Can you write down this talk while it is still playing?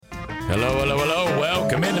Hello, hello, hello.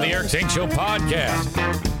 Welcome into the Eric St. Show podcast.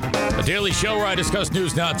 A daily show where I discuss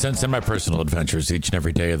news, nonsense, and my personal adventures each and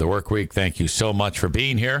every day of the work week. Thank you so much for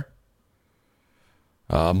being here.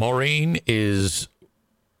 Maureen is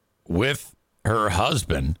with her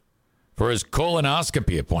husband for his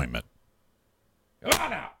colonoscopy appointment. Come on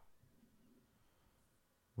now.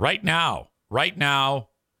 Right now,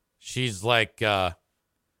 she's like, I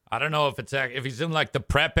don't know if he's in like the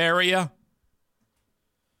prep area.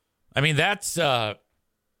 I mean, that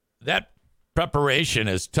preparation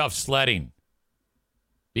is tough sledding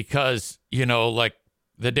because, you know, like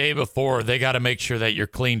the day before, they got to make sure that you're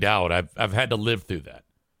cleaned out. I've had to live through that.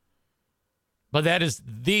 But that is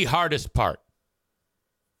the hardest part.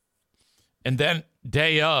 And then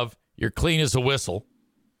day of, you're clean as a whistle.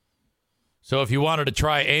 So if you wanted to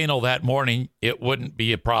try anal that morning, it wouldn't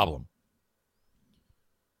be a problem.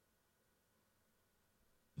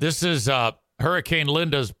 This is Hurricane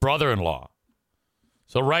Linda's brother-in-law.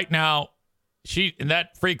 So right now, and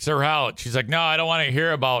that freaks her out. She's like, no, I don't want to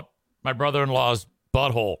hear about my brother-in-law's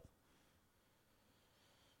butthole.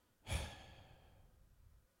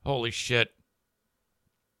 Holy shit.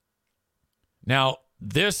 Now,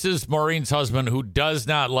 this is Maureen's husband who does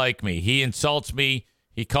not like me. He insults me.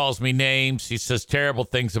 He calls me names. He says terrible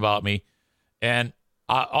things about me. And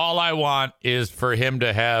all I want is for him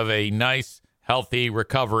to have a nice, healthy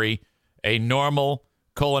recovery, a normal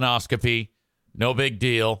colonoscopy, no big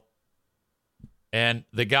deal. And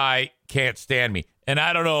the guy can't stand me. And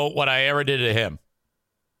I don't know what I ever did to him.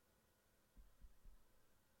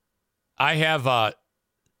 I have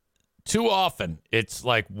too often, it's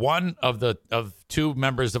like one of two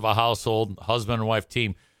members of a household, husband and wife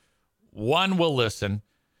team, one will listen,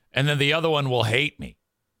 and then the other one will hate me.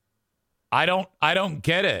 I don't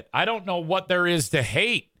get it. I don't know what there is to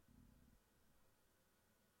hate.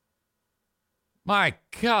 My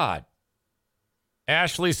God.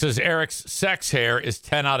 Ashley says Eric's sex hair is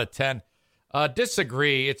 10 out of 10.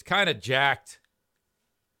 Disagree. It's kind of jacked.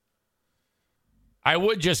 I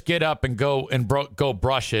would just get up and go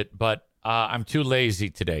brush it, but I'm too lazy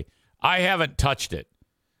today. I haven't touched it.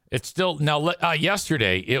 It's still now.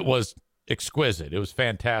 Yesterday it was exquisite. It was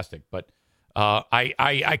fantastic, but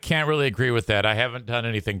I can't really agree with that. I haven't done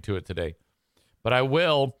anything to it today, but I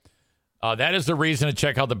will. That is the reason to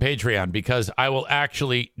check out the Patreon, because I will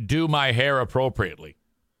actually do my hair appropriately.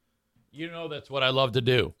 You know, that's what I love to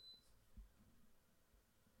do.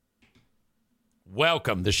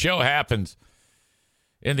 Welcome. The show happens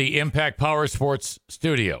in the Impact Power Sports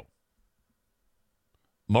studio.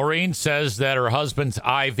 Maureen says that her husband's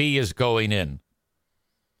IV is going in.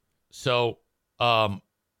 So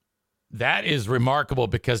that is remarkable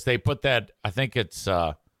because they put that, I think it's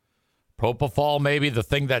propofol, maybe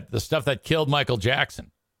the stuff that killed Michael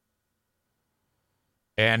Jackson.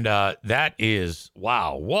 And that is,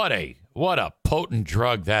 wow, what a potent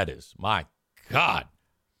drug that is. My God.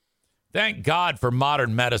 Thank God for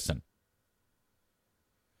modern medicine.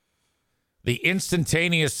 The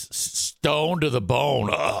instantaneous stone to the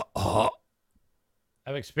bone.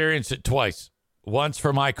 I've experienced it twice. Once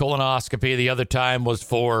for my colonoscopy. The other time was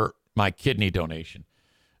for my kidney donation.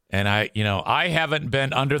 And I haven't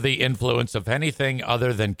been under the influence of anything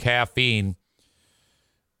other than caffeine.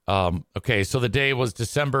 Okay, so the day was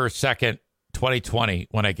December 2nd, 2020,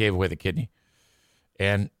 when I gave away the kidney.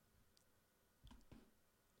 And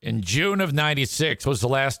in June of 96 was the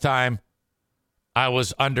last time I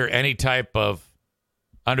was under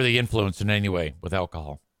the influence in any way with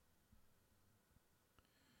alcohol.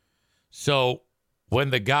 So when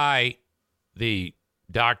the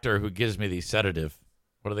doctor who gives me the sedative,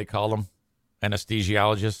 what do they call them?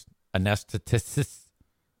 Anesthesiologist? Anesthetist?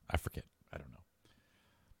 I forget. I don't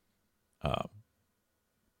know.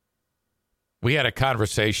 We had a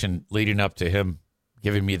conversation leading up to him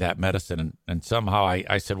giving me that medicine. And somehow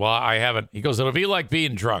I said, well, I haven't. He goes, it'll be like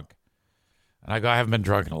being drunk. And I go, I haven't been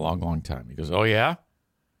drunk in a long, long time. He goes, oh, yeah?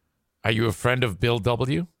 Are you a friend of Bill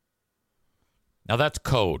W.? Now, that's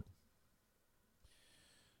code.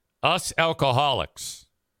 Us alcoholics.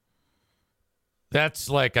 That's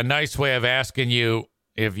like a nice way of asking you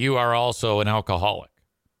if you are also an alcoholic.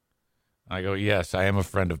 I go, yes, I am a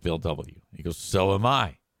friend of Bill W. He goes, so am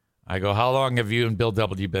I. I go, how long have you and Bill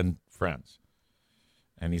W. been friends?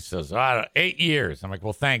 And he says, 8 years. I'm like,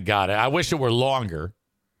 well, thank God. I wish it were longer.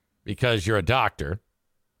 Because you're a doctor.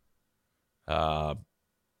 At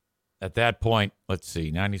that point, let's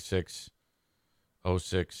see, 96,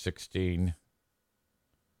 06, 16.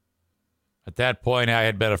 At that point, I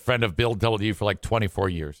had been a friend of Bill W. for like 24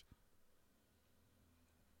 years.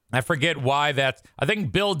 I forget why that's. I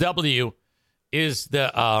think Bill W. is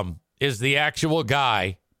the actual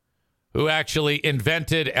guy who actually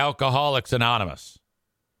invented Alcoholics Anonymous.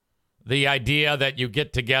 The idea that you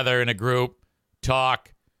get together in a group,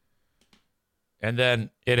 talk, and then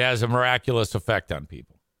it has a miraculous effect on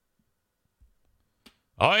people.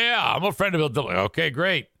 Oh, yeah, I'm a friend of Bill W. Okay,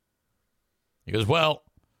 great. He goes, well,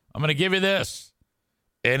 I'm going to give you this,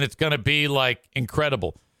 and it's going to be, like,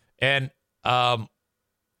 incredible. And I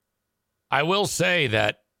will say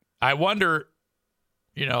that I wonder,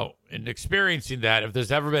 you know, in experiencing that, if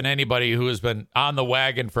there's ever been anybody who has been on the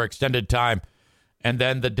wagon for extended time, and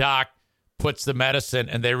then the doc puts the medicine,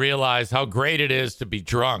 and they realize how great it is to be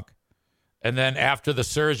drunk. And then after the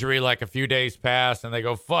surgery, like a few days pass, and they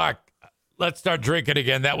go, fuck, let's start drinking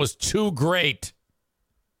again. That was too great.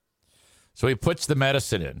 So he puts the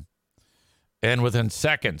medicine in. And within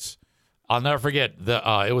seconds, I'll never forget,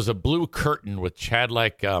 it was a blue curtain which had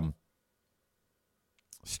like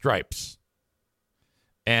stripes.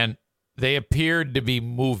 And they appeared to be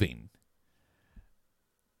moving.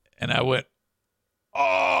 And I went,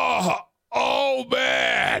 oh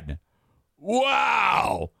man,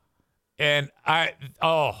 wow. And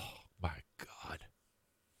oh my God,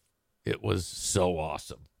 it was so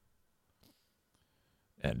awesome.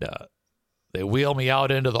 And they wheel me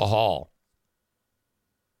out into the hall.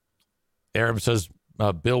 Aram says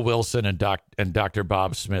Bill Wilson and Dr.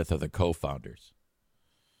 Bob Smith are the co-founders.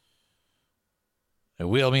 They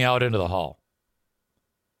wheel me out into the hall.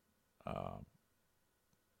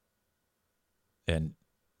 And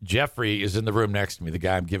Jeffrey is in the room next to me, the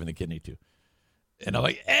guy I'm giving the kidney to. And I'm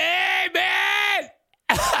like, hey, man!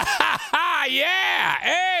 Yeah!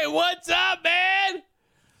 Hey, what's up, man?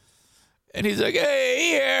 And he's like, hey,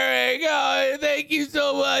 here we go. Thank you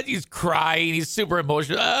so much. He's crying. He's super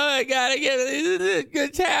emotional. Oh, I got to get it.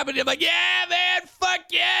 It's happening. I'm like, yeah, man. Fuck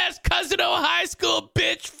yes. Cousino High School,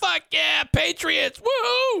 bitch. Fuck yeah. Patriots.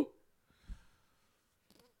 Woohoo!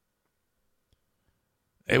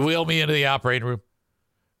 They wheel me into the operating room.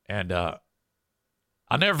 And I'll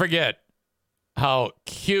never forget how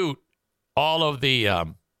cute all of the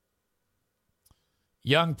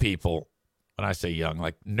young people, when I say young,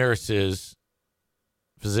 like nurses,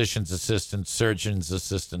 physician's assistants, surgeon's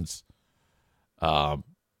assistants,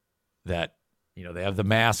 that, you know, they have the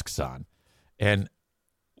masks on. And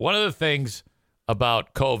one of the things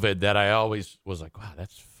about COVID that I always was like, wow,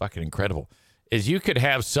 that's fucking incredible, is you could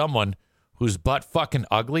have someone who's butt fucking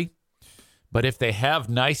ugly, but if they have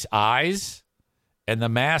nice eyes and the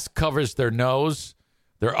mask covers their nose,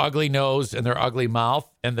 their ugly nose and their ugly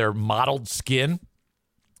mouth and their mottled skin,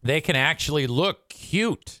 they can actually look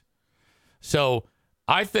cute. So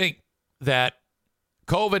I think that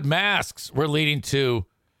COVID masks were leading to,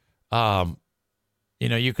 you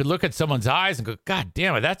know, you could look at someone's eyes and go, God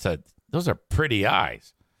damn it, those are pretty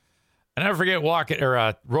eyes. I never forget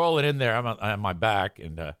rolling in there. I'm on my back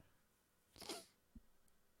and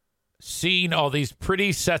seeing all these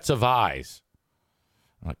pretty sets of eyes.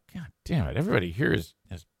 I'm like, God damn it, everybody here has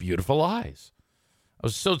beautiful eyes. I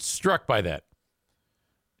was so struck by that.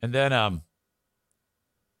 And then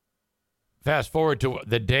fast forward to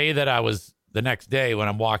the day that the next day when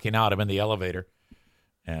I'm walking out, I'm in the elevator.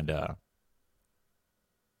 And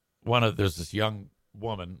there's this young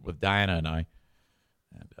woman with Diana and I.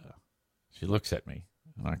 And she looks at me.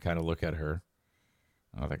 And I kind of look at her.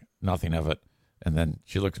 I think nothing of it. And then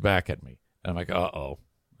she looks back at me. And I'm like, uh-oh.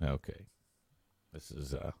 Okay. This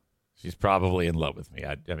is, she's probably in love with me.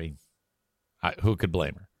 I mean, who could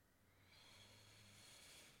blame her?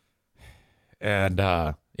 And,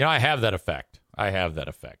 you know, I have that effect.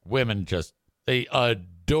 Women they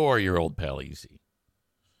adore your old pal Easy.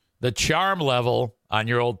 The charm level on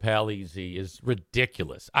your old pal Easy is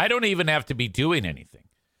ridiculous. I don't even have to be doing anything.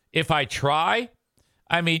 If I try,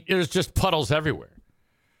 I mean, there's just puddles everywhere.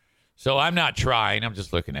 So I'm not trying. I'm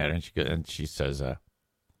just looking at her, and she says,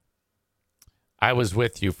 I was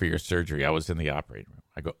with you for your surgery. I was in the operating room.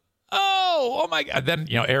 I go, oh my God. Then,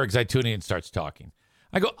 you know, Eric Zaitunian starts talking.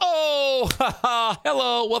 I go, oh,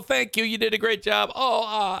 hello. Well, thank you. You did a great job.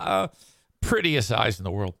 Oh, prettiest eyes in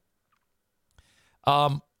the world.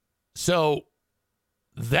 So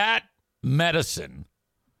that medicine,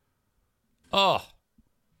 oh,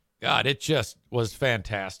 God, it just was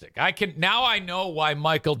fantastic. Now I know why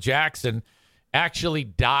Michael Jackson actually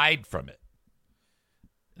died from it.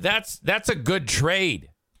 That's a good trade.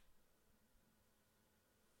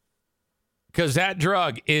 Because that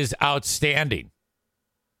drug is outstanding.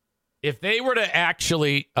 If they were to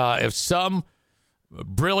actually, if some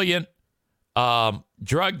brilliant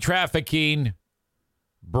drug trafficking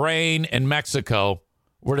brain in Mexico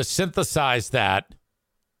were to synthesize that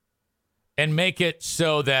and make it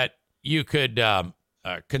so that you could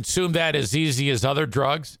consume that as easy as other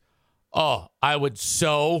drugs, Oh, I would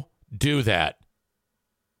so do that.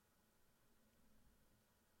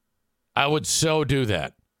 I would so do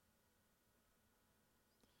that.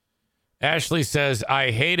 Ashley says,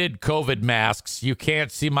 I hated COVID masks. You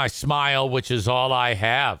can't see my smile, which is all I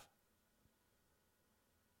have.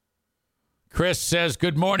 Chris says,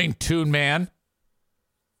 good morning, Toon Man.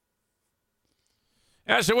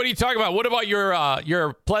 Ashley, what are you talking about? What about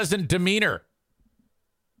your pleasant demeanor?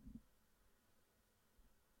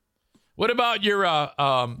 What about your,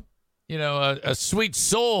 a sweet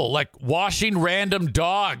soul, like washing random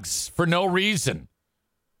dogs for no reason?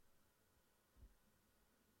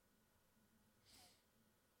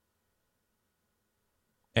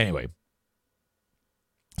 Anyway,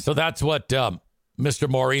 so that's what Mr.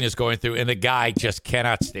 Maureen is going through, and the guy just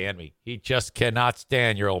cannot stand me. He just cannot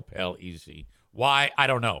stand your old pal, EZ. Why? I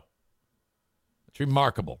don't know. It's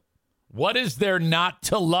remarkable. What is there not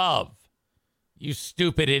to love? You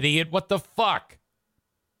stupid idiot. What the fuck?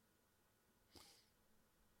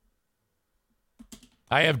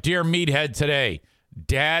 I have Dear Meathead today.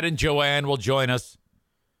 Dad and Joanne will join us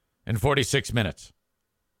in 46 minutes.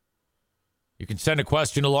 You can send a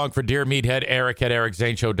question along for Dear Meathead, Eric at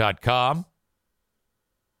ericzaneshow.com.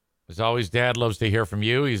 As always, Dad loves to hear from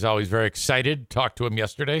you. He's always very excited. Talked to him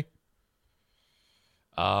yesterday.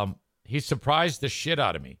 He surprised the shit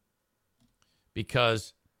out of me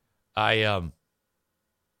because I,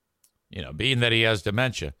 being that he has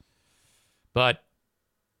dementia. But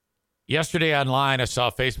yesterday online, I saw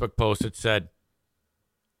a Facebook post that said,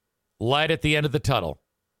 light at the end of the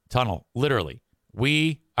tunnel, literally.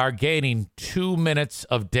 We are gaining 2 minutes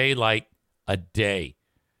of daylight a day.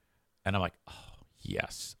 And I'm like, oh,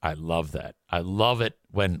 yes, I love that. I love it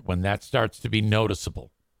when that starts to be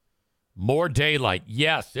noticeable. More daylight.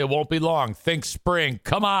 Yes, it won't be long. Think spring.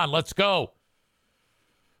 Come on, let's go.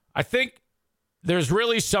 I think there's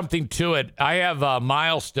really something to it. I have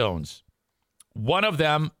milestones. One of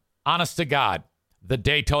them, honest to God, the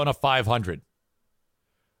Daytona 500.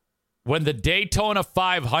 When the Daytona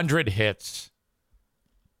 500 hits,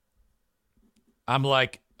 I'm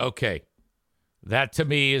like, okay, that to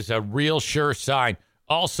me is a real sure sign.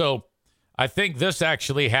 Also, I think this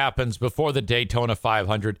actually happens before the Daytona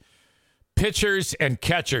 500. Pitchers and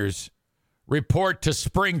catchers report to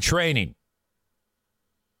spring training.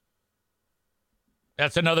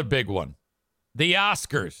 That's another big one. The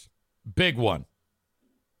Oscars, big one.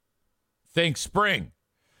 Think spring.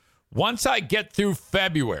 Once I get through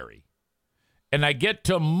February and I get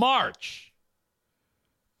to March,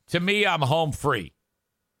 to me, I'm home free.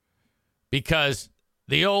 Because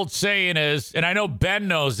the old saying is, and I know Ben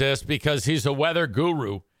knows this because he's a weather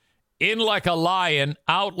guru, in like a lion,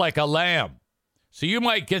 out like a lamb. So you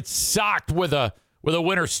might get socked with a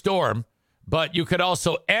winter storm, but you could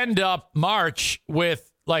also end up March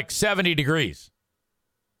with like 70 degrees.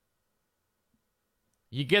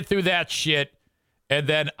 You get through that shit, and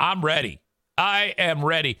then I'm ready. I am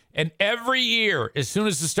ready. And every year, as soon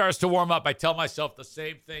as it starts to warm up, I tell myself the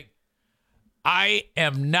same thing. I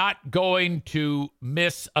am not going to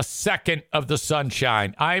miss a second of the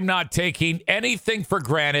sunshine. I'm not taking anything for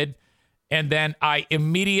granted, and then I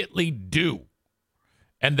immediately do.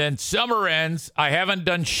 And then summer ends. I haven't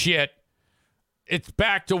done shit. It's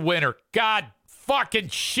back to winter. God fucking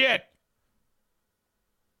shit.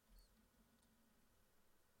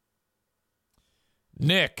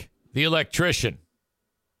 Nick, the electrician,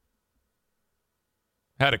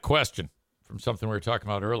 had a question from something we were talking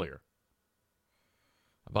about earlier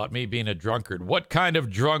about me being a drunkard. What kind of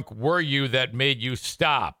drunk were you that made you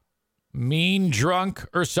stop? Mean drunk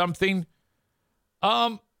or something?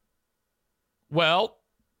 Well,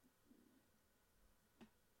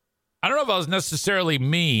 I don't know if I was necessarily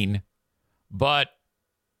mean, but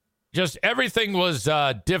just everything was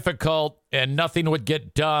difficult and nothing would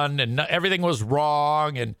get done and everything was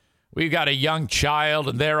wrong. And we got a young child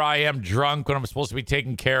and there I am drunk when I'm supposed to be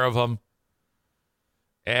taking care of him.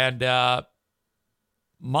 And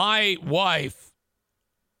my wife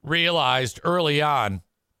realized early on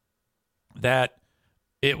that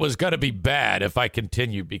it was going to be bad if I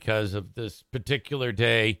continued because of this particular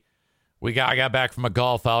day. I got back from a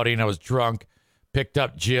golf outing. I was drunk, picked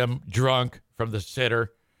up Jim drunk from the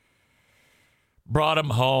sitter, brought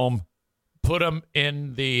him home, put him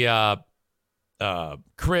in the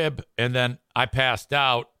crib, and then I passed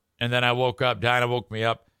out. And then I woke up. Dinah woke me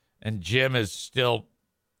up, and Jim is still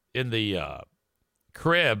in the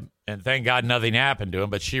crib. And thank God nothing happened to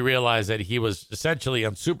him. But she realized that he was essentially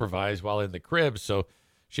unsupervised while in the crib. So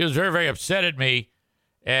she was very, very upset at me.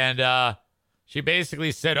 And she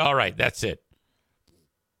basically said, all right, that's it.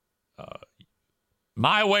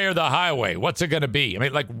 My way or the highway? What's it going to be? I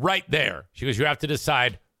mean, like right there. She goes, you have to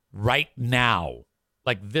decide right now,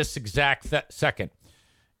 like this exact second.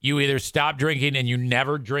 You either stop drinking and you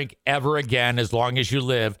never drink ever again as long as you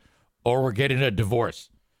live, or we're getting a divorce.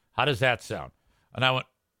 How does that sound? And I went,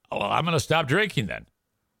 oh, well, I'm going to stop drinking then.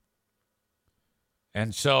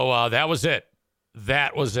 And so that was it.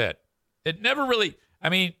 That was it. It never really, I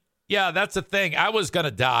mean, yeah, that's the thing. I was going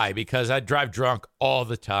to die because I drive drunk all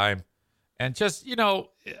the time. And just, you know,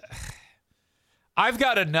 I've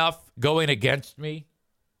got enough going against me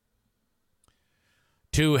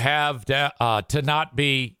to have to not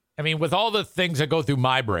be, I mean, with all the things that go through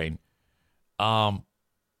my brain,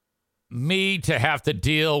 me to have to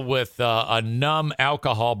deal with a numb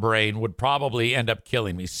alcohol brain would probably end up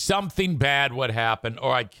killing me. Something bad would happen,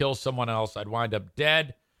 or I'd kill someone else. I'd wind up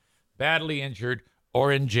dead, badly injured,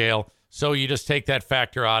 or in jail. So you just take that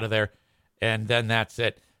factor out of there, and then that's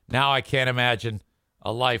it. Now I can't imagine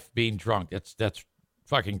a life being drunk. That's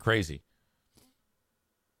fucking crazy.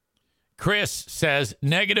 Chris says,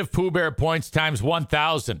 negative Pooh Bear points times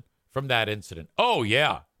 1,000 from that incident. Oh,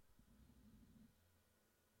 yeah.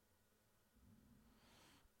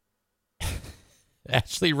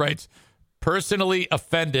 Ashley writes, personally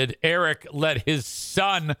offended. Eric let his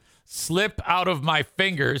son slip out of my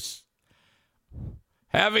fingers.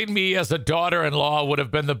 Having me as a daughter-in-law would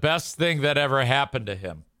have been the best thing that ever happened to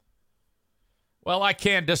him. Well, I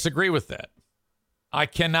can't disagree with that. I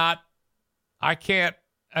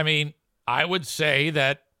mean, I would say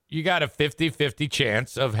that you got a 50-50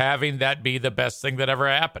 chance of having that be the best thing that ever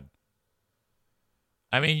happened.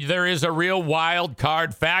 I mean, there is a real wild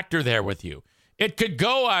card factor there with you. It could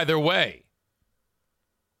go either way.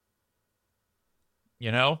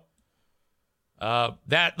 You know?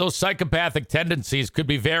 Those psychopathic tendencies could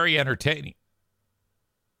be very entertaining.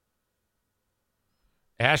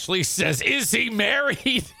 Ashley says, is he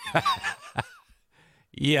married?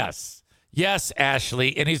 Yes. Yes,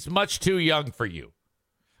 Ashley. And he's much too young for you.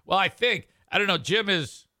 Well, I don't know, Jim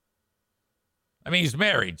is, I mean, he's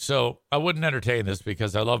married, so I wouldn't entertain this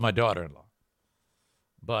because I love my daughter-in-law.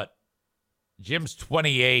 But Jim's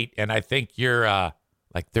 28, and I think you're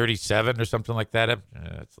like 37 or something like that.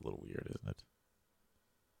 That's a little weird, isn't it?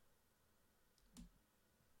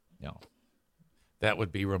 No. That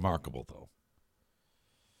would be remarkable, though.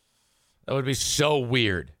 That would be so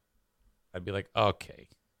weird. I'd be like, okay,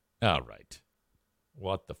 all right.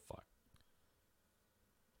 What the fuck?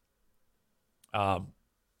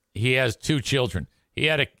 He has 2 children. He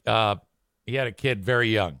had a kid very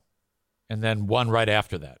young, and then one right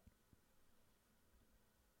after that.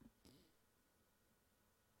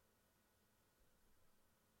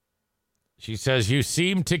 She says, you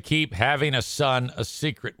seem to keep having a son a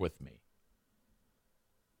secret with me.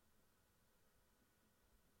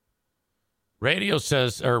 Radio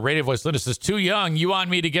Voice Linda says, too young. You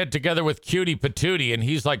want me to get together with Cutie Patootie, and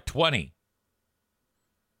he's like 20.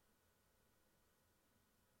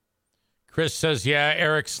 Chris says, yeah,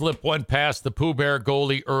 Eric slipped one past the Pooh Bear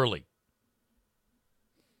goalie early.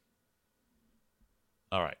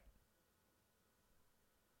 All right.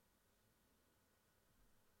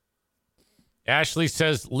 Ashley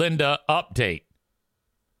says, Linda, update.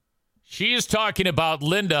 She is talking about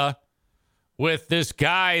Linda with this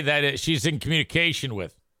guy that she's in communication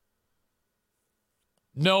with.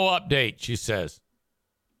 No update, she says.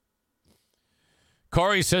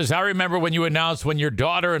 Corey says, I remember when you announced when your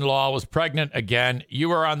daughter-in-law was pregnant again, you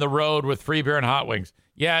were on the road with Free Beer and Hot Wings.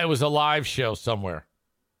 Yeah, it was a live show somewhere.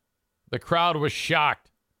 The crowd was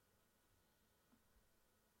shocked.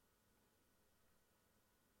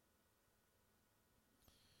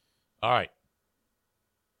 All right.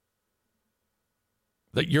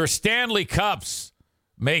 Your Stanley Cups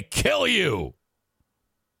may kill you.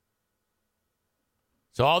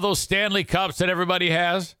 So all those Stanley Cups that everybody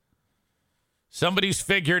has, somebody's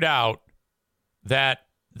figured out that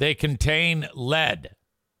they contain lead.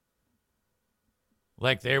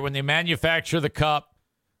 Like when they manufacture the cup,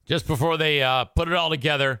 just before they put it all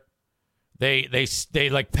together, they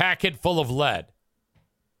like pack it full of lead.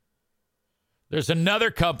 There's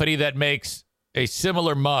another company that makes a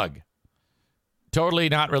similar mug, totally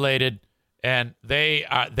not related, and they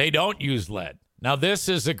don't use lead. Now this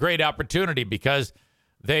is a great opportunity because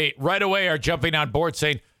they right away are jumping on board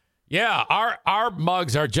saying, yeah, our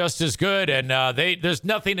mugs are just as good, and there's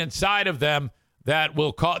nothing inside of them that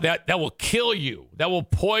will that will kill you, that will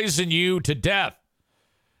poison you to death.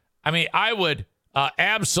 I mean, I would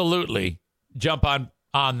absolutely jump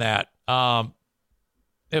on that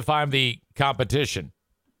if I'm the competition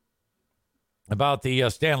about the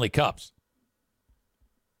Stanley Cups.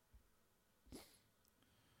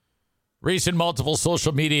 Recent multiple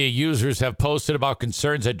social media users have posted about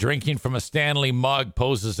concerns that drinking from a Stanley mug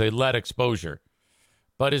poses a lead exposure.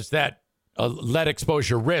 But is that a lead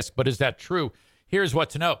exposure risk? But is that true? Here's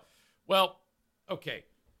what to know. Well, okay.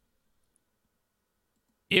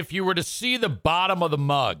 If you were to see the bottom of the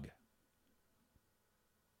mug,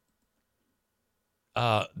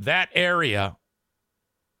 that area,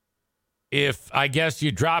 if I guess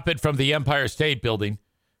you drop it from the Empire State Building,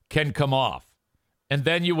 can come off. And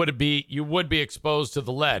then you would be exposed to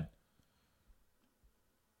the lead.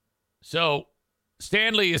 So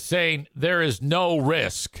Stanley is saying there is no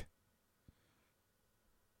risk.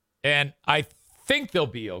 And I think they'll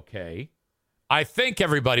be okay. I think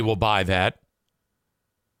everybody will buy that.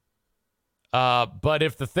 But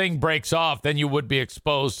if the thing breaks off, then you would be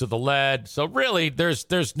exposed to the lead. So really,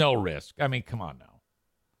 there's no risk. I mean, come on now.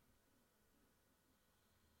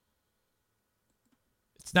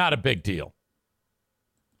 It's not a big deal.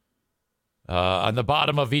 On the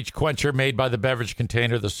bottom of each quencher made by the beverage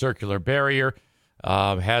container, the circular barrier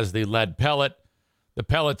has the lead pellet. The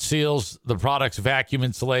pellet seals the product's vacuum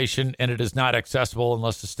insulation, and it is not accessible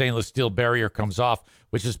unless the stainless steel barrier comes off,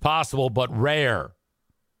 which is possible but rare.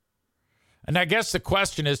 And I guess the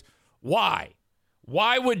question is, why?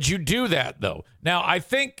 Why would you do that, though? Now, I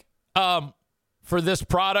think for this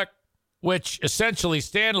product, which essentially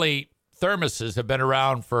Stanley thermoses have been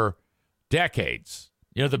around for decades.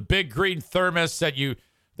 You know, the big green thermos that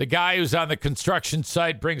the guy who's on the construction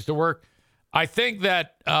site brings to work. I think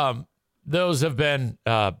that those have been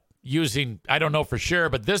using, I don't know for sure,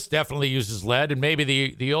 but this definitely uses lead, and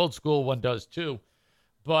maybe the old school one does too.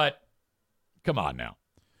 But come on now.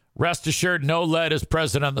 Rest assured, no lead is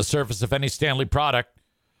present on the surface of any Stanley product.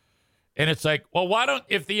 And it's like, well,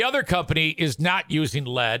 if the other company is not using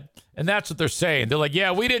lead, and that's what they're saying. They're like,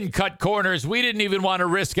 yeah, we didn't cut corners. We didn't even want to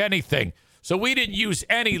risk anything. So we didn't use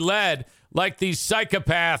any lead like these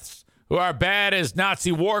psychopaths who are bad as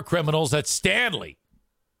Nazi war criminals at Stanley.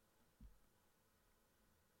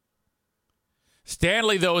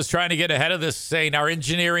 Stanley, though, is trying to get ahead of this, saying our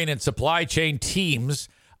engineering and supply chain teams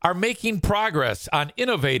are making progress on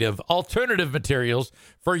innovative alternative materials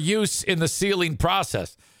for use in the sealing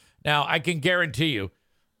process. Now, I can guarantee you,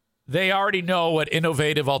 they already know what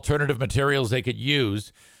innovative alternative materials they could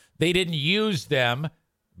use. They didn't use them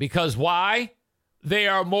because why? They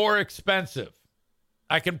are more expensive.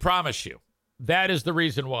 I can promise you. That is the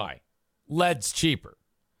reason why. Lead's cheaper.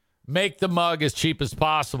 Make the mug as cheap as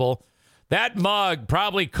possible. That mug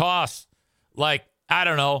probably costs like, I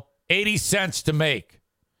don't know, 80 cents to make.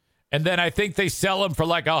 And then I think they sell them for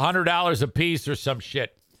like $100 a piece or some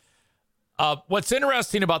shit. What's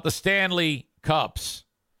interesting about the Stanley cups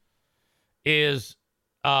is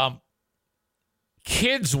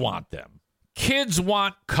kids want them. Kids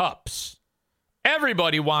want cups.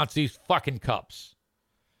 Everybody wants these fucking cups.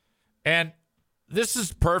 And this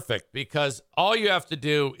is perfect because all you have to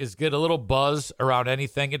do is get a little buzz around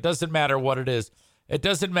anything. It doesn't matter what it is. It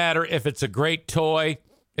doesn't matter if it's a great toy,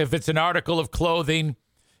 if it's an article of clothing,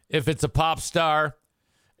 if it's a pop star.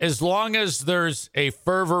 As long as there's a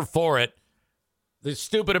fervor for it, the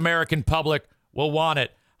stupid American public will want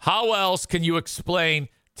it. How else can you explain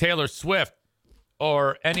Taylor Swift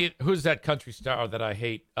or who's that country star that I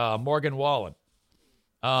hate? Morgan Wallen.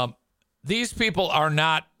 These people are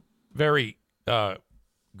not very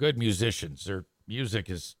good musicians. Their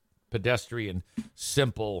music is pedestrian,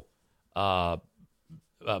 simple,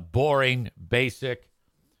 boring, basic,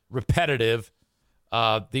 repetitive.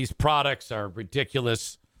 These products are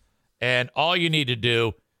ridiculous. And all you need to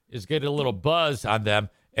do is get a little buzz on them,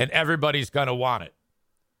 and everybody's going to want it.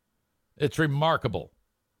 It's remarkable.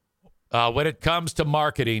 When it comes to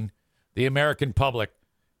marketing, the American public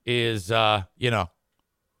is, hook,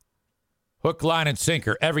 line, and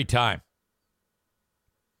sinker every time.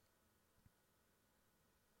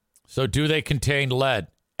 So do they contain lead?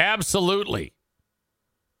 Absolutely.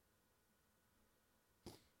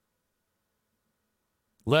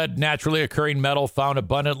 Lead, naturally occurring metal found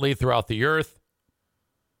abundantly throughout the earth.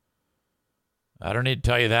 I don't need to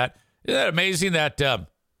tell you that. Isn't that amazing that it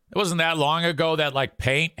wasn't that long ago that like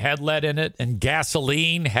paint had lead in it and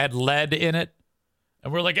gasoline had lead in it?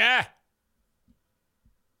 And we're like,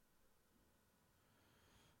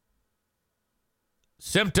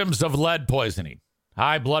 Symptoms of lead poisoning.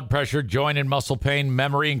 High blood pressure, joint and muscle pain,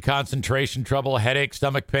 memory and concentration trouble, headache,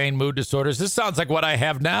 stomach pain, mood disorders. This sounds like what I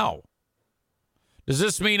have now. Does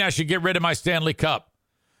this mean I should get rid of my Stanley Cup?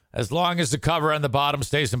 As long as the cover on the bottom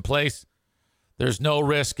stays in place, there's no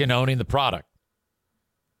risk in owning the product.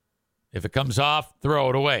 If it comes off, throw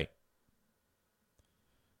it away.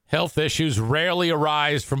 Health issues rarely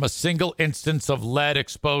arise from a single instance of lead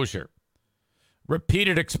exposure.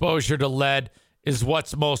 repeated exposure to lead is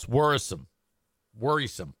what's most worrisome.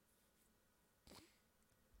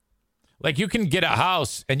 Like, you can get a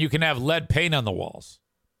house and you can have lead paint on the walls.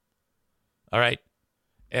 All right.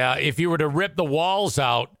 If you were to rip the walls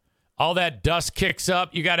out, all that dust kicks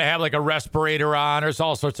up. You got to have like a respirator on. There's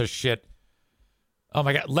all sorts of shit. Oh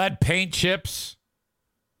my God. Lead paint chips.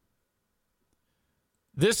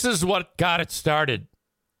 This is what got it started.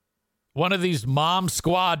 One of these mom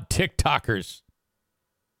squad TikTokers.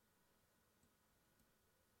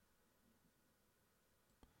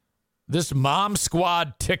 This mom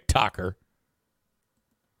squad TikToker.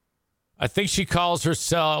 I think she calls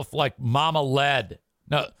herself like Mama Lead.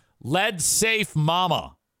 No, Lead Safe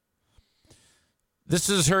Mama. This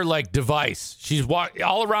is her like device. She's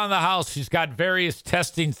all around the house. She's got various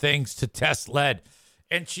testing things to test lead.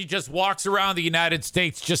 And she just walks around the United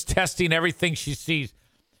States just testing everything she sees.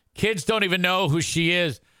 Kids don't even know who she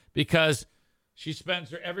is because she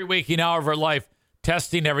spends every waking hour of her life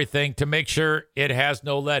testing everything to make sure it has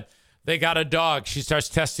no lead. They got a dog. She starts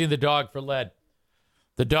testing the dog for lead.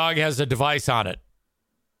 The dog has a device on it.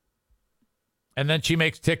 And then she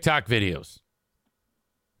makes TikTok videos.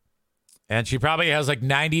 And she probably has like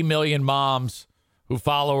 90 million moms who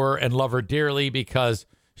follow her and love her dearly because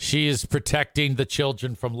she is protecting the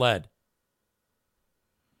children from lead.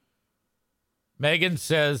 Megan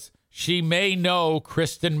says she may know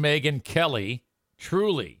Kristen Megan Kelly.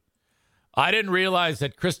 Truly. I didn't realize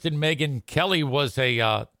that Kristen Megan Kelly was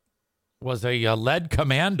a lead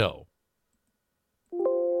commando.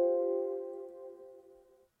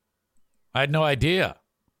 I had no idea.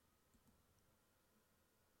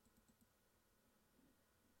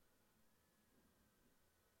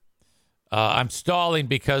 I'm stalling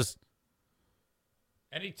because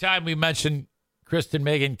anytime we mention Kristen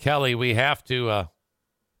Megan Kelly, we have to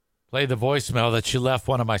play the voicemail that she left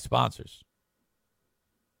one of my sponsors.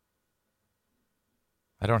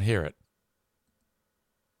 I don't hear it.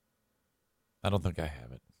 I don't think I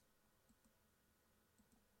have it.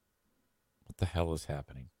 What the hell is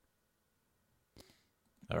happening?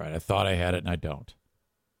 All right, I thought I had it and I don't.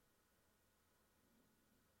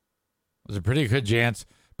 There's a pretty good chance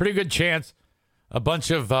a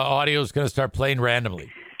bunch of audio is going to start playing randomly.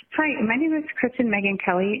 Hi, my name is Kristen Megan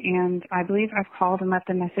Kelly, and I believe I've called and left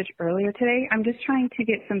a message earlier today. I'm just trying to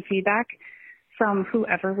get some feedback from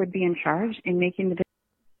whoever would be in charge in making the decision.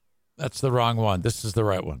 That's the wrong one. This is the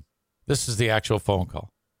right one. This is the actual phone call.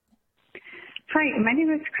 Hi, my name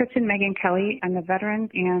is Kristen Megan Kelly. I'm the veteran,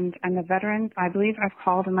 and I'm the veteran. I believe I've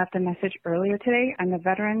called and left a message earlier today. I'm the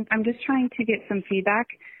veteran. I'm just trying to get some feedback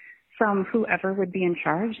from whoever would be in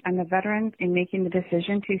charge. I'm the veteran in making the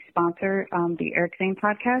decision to sponsor the Eric Zane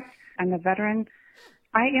podcast. I'm the veteran.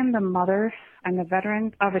 I am the mother. I'm the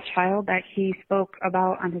veteran of a child that he spoke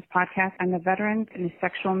about on his podcast. I'm the veteran in a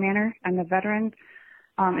sexual manner. I'm the veteran,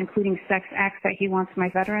 including sex acts that he wants my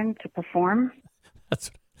veteran to perform.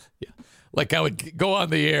 Yeah. Like I would go on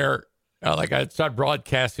the air, like I'd start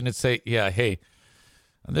broadcasting and say, yeah, hey,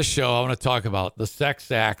 on this show, I want to talk about the sex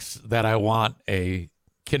acts that I want a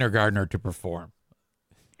kindergartner to perform.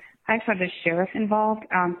 I've had the sheriff involved.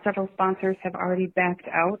 Several sponsors have already backed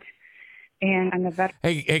out. And I'm the veteran.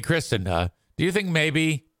 Hey, Kristen, do you think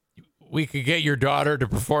maybe we could get your daughter to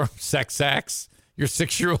perform sex acts? Your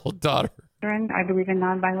 6-year-old daughter. I believe in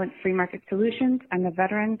nonviolent free market solutions. I'm the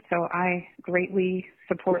veteran, so I greatly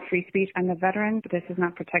support free speech. I'm the veteran, but this is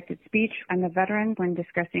not protected speech. I'm the veteran when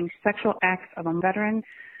discussing sexual acts of a veteran.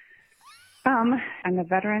 I'm the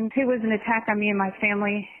veteran. It was an attack on me and my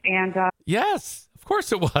family, and yes, of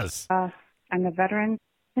course it was. I'm the veteran.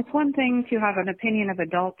 It's one thing to have an opinion of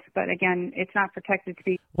adults, but again, it's not protected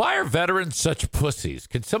speech. Why are veterans such pussies?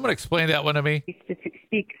 Can someone explain that one to me? To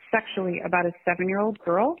speak sexually about a 7-year-old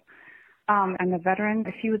girl. I'm the veteran.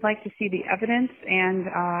 If you would like to see the evidence, and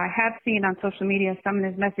I have seen on social media someone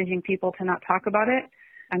is messaging people to not talk about it.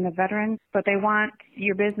 I'm the veteran, but they want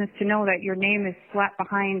your business to know that your name is slapped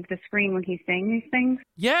behind the screen when he's saying these things.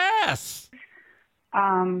 Yes.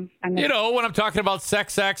 When I'm talking about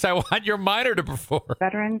sex acts, I want your minor to perform.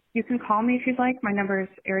 Veteran, you can call me if you'd like. My number is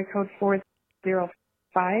area code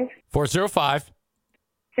 405. 405.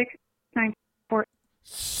 694.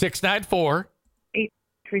 694.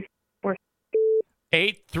 834.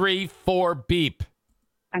 834 beep.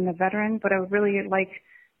 I'm the veteran, but I would really like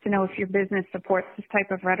to know if your business supports this type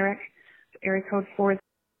of rhetoric. Area code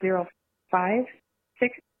 405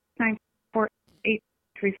 694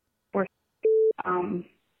 834. I'm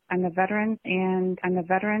the veteran, and I'm the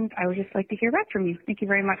veteran. I would just like to hear back from you. Thank you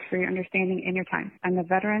very much for your understanding and your time. I'm the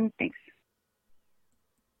veteran. Thanks.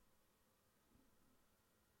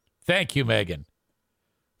 Thank you, Megan,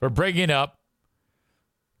 for bringing up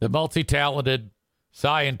the multi-talented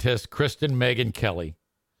scientist, Kristen Megan Kelly,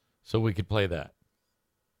 so we could play that.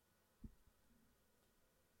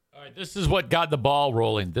 All right, this is what got the ball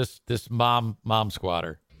rolling, this mom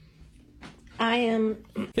squatter. I am...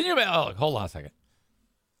 Can you imagine? Oh, hold on a second.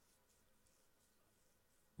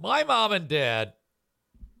 My mom and dad,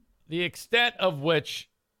 the extent of which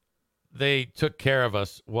they took care of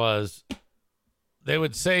us was they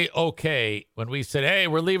would say okay when we said, hey,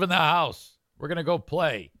 we're leaving the house. We're going to go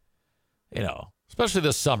play. You know, especially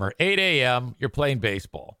this summer, 8 a.m., you're playing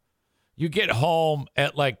baseball. You get home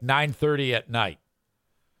at like 9:30 at night.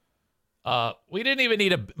 We didn't even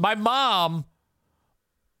need my mom.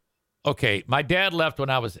 Okay, my dad left when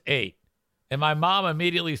I was 8, and my mom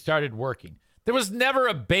immediately started working. There was never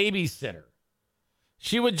a babysitter.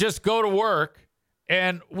 She would just go to work,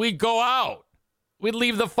 and we'd go out. We'd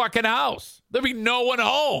leave the fucking house. There'd be no one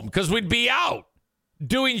home because we'd be out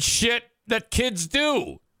doing shit that kids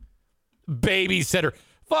do. Babysitter.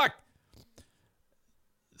 Fuck.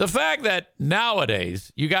 The fact that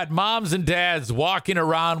nowadays you got moms and dads walking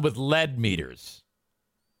around with lead meters.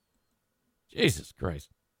 Jesus Christ.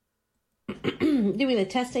 Doing the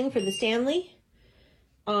testing for the Stanley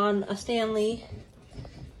on a Stanley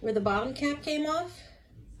where the bottom cap came off.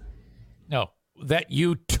 No, that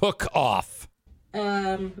you took off.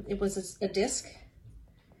 It was a disc,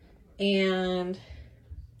 and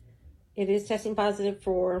it is testing positive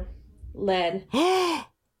for lead.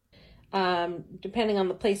 Depending on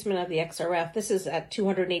the placement of the XRF, this is at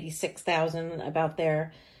 286,000 about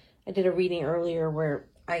there. I did a reading earlier where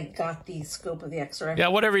I got the scope of the XRF. Yeah,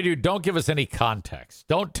 whatever you do, don't give us any context.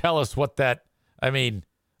 Don't tell us what that, I mean,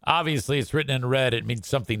 obviously it's written in red. It means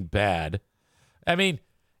something bad. I mean,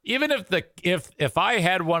 even if I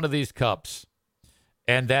had one of these cups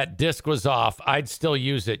and that disc was off, I'd still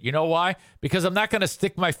use it. You know why? Because I'm not going to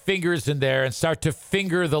stick my fingers in there and start to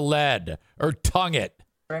finger the lead or tongue it.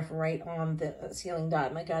 Right on the ceiling dot,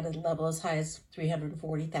 and I got a level as high as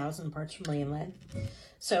 340,000 parts per million lead.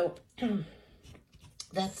 So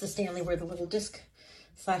that's the Stanley where the little disc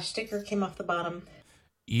 / sticker came off the bottom.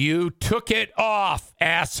 You took it off,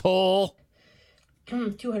 asshole.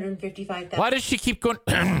 255,000. Why does she keep going?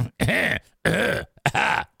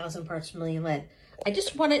 1,000 parts per million lead. I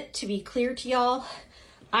just want it to be clear to y'all.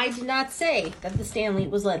 I did not say that the Stanley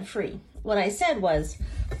was lead free. What I said was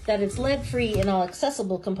that it's lead free in all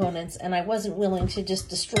accessible components, and I wasn't willing to just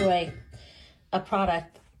destroy a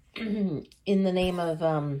product in the name of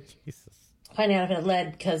finding out if it had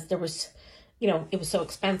lead because there was, it was so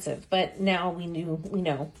expensive. But now we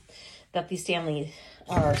know that these Stanley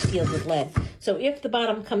are sealed with lead. So if the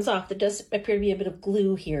bottom comes off, there does appear to be a bit of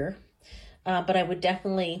glue here, but I would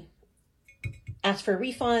definitely ask for a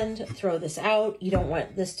refund, throw this out. You don't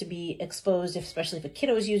want this to be exposed, especially if a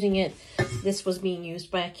kiddo is using it. This was being used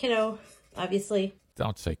by a kiddo, obviously.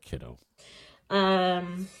 Don't say kiddo.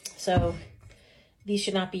 So these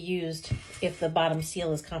should not be used if the bottom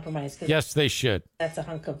seal is compromised. Yes, they should. That's a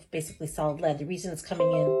hunk of basically solid lead. The reason it's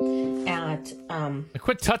coming in at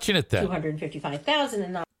quit touching it then. 255,000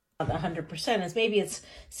 and not 100% is maybe it's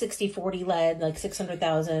 60-40 lead, like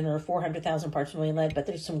 600,000 or 400,000 parts per million lead, but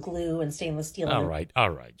there's some glue and stainless steel. All right.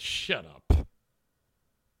 Shut up.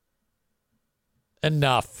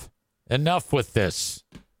 Enough with this.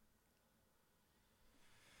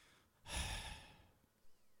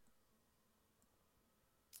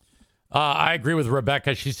 I agree with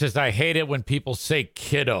Rebecca. She says, I hate it when people say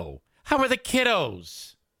kiddo. How are the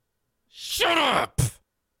kiddos? Shut up.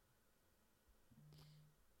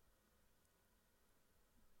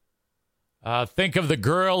 Think of the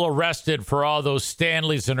girl arrested for all those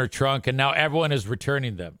Stanleys in her trunk, and now everyone is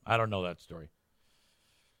returning them. I don't know that story.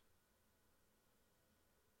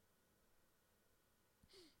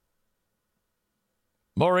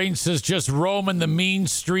 Maureen says, just roaming the mean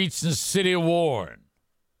streets in the city of Warren.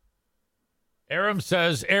 Aram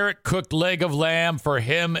says, Eric cooked leg of lamb for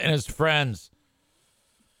him and his friends.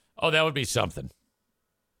 Oh, that would be something.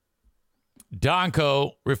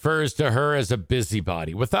 Donko refers to her as a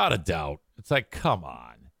busybody, without a doubt. It's like, come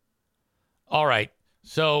on. All right.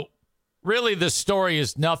 So really this story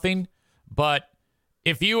is nothing, but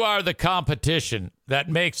if you are the competition that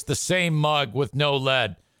makes the same mug with no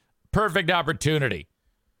lead, perfect opportunity.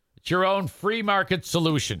 It's your own free market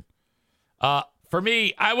solution. For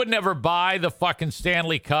me, I would never buy the fucking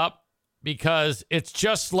Stanley Cup because it's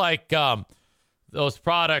just like those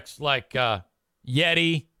products like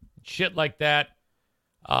Yeti, shit like that.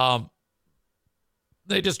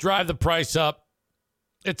 They just drive the price up.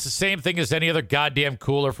 It's the same thing as any other goddamn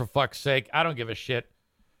cooler, for fuck's sake. I don't give a shit.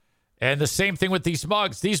 And the same thing with these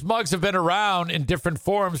mugs. These mugs have been around in different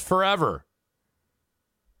forms forever.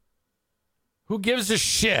 Who gives a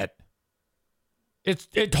shit?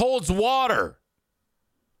 It holds water.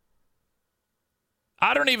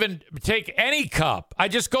 I don't even take any cup. I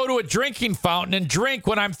just go to a drinking fountain and drink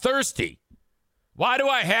when I'm thirsty. Why do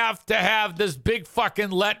I have to have this big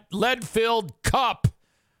fucking lead-filled cup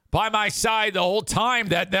by my side the whole time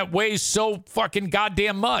that weighs so fucking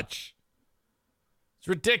goddamn much? It's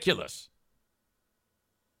ridiculous.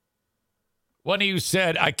 One of you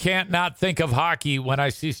said, I can't not think of hockey when I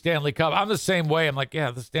see Stanley Cup. I'm the same way. I'm like,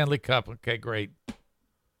 yeah, the Stanley Cup. Okay, great.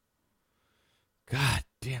 God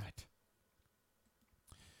damn it.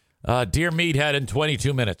 Dear Meathead in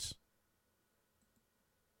 22 minutes.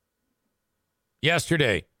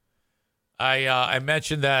 Yesterday, I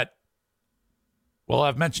mentioned that, well,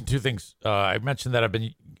 I've mentioned two things. I mentioned that I've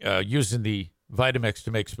been using the Vitamix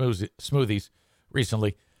to make smoothies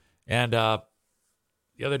recently. And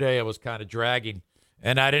the other day I was kind of dragging,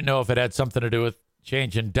 and I didn't know if it had something to do with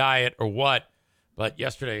change in diet or what. But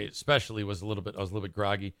yesterday especially I was a little bit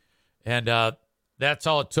groggy. And that's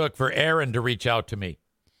all it took for Aaron to reach out to me.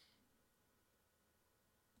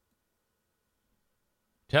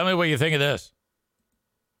 Tell me what you think of this.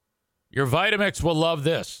 Your Vitamix will love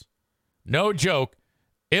this. No joke.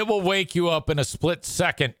 It will wake you up in a split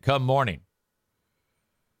second come morning.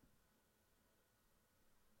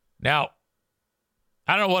 Now,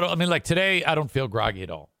 I don't know like today, I don't feel groggy at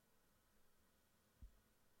all.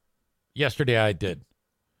 Yesterday, I did.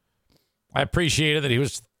 I appreciated that he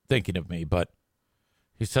was thinking of me, but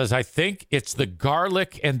he says, I think it's the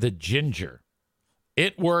garlic and the ginger.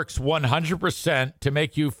 It works 100% to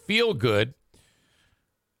make you feel good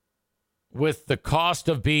with the cost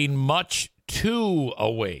of being much too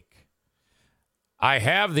awake. I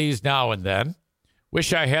have these now and then.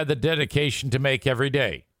 Wish I had the dedication to make every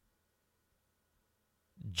day.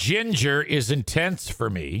 Ginger is intense for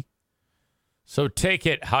me, so take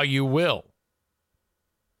it how you will.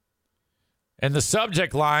 And the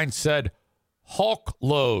subject line said, Hulk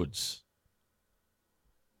loads.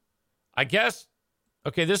 I guess,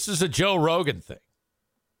 okay, this is a Joe Rogan thing.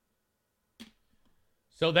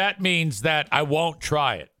 So that means that I won't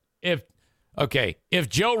try it. If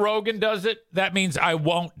Joe Rogan does it, that means I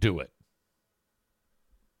won't do it.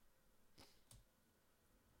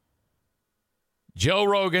 Joe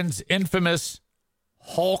Rogan's infamous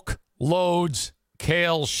Hulk loads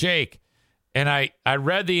kale shake. And I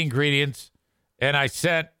read the ingredients and I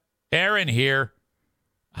sent Aaron here,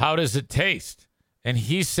 how does it taste? And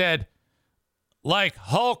he said, like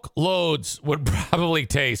Hulk loads would probably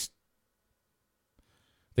taste.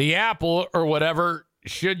 The apple or whatever,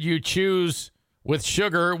 should you choose with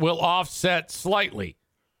sugar, will offset slightly.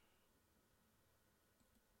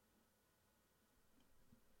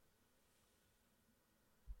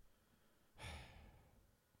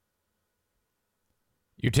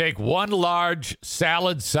 You take one large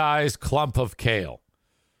salad-sized clump of kale.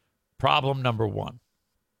 Problem number 1.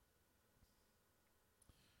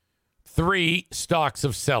 3 stalks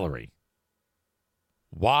of celery.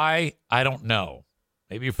 Why? I don't know.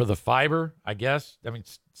 Maybe for the fiber, I guess. I mean,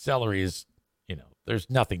 celery is, there's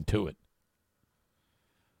nothing to it.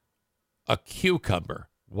 A cucumber.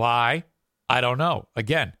 Why? I don't know.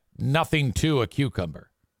 Again, nothing to a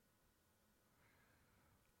cucumber.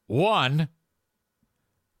 1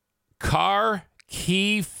 car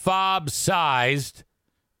key fob sized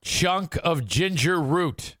chunk of ginger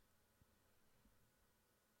root.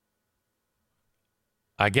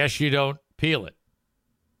 I guess you don't peel it.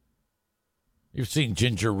 You've seen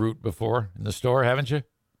ginger root before in the store, haven't you?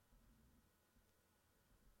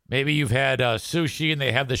 Maybe you've had sushi and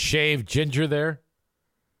they have the shaved ginger there.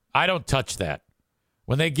 I don't touch that.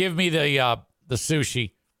 When they give me the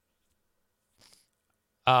sushi,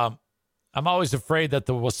 I'm always afraid that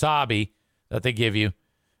the wasabi that they give you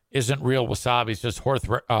isn't real wasabi. It's just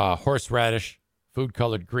horseradish,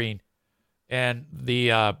 food-colored green. And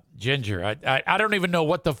the ginger. I don't even know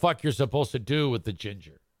what the fuck you're supposed to do with the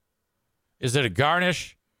ginger. Is it a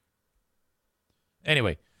garnish?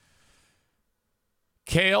 Anyway.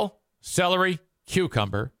 Kale, celery,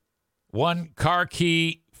 cucumber. 1 car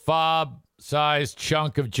key fob-sized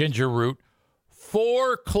chunk of ginger root.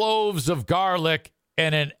 4 cloves of garlic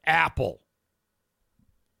and an apple.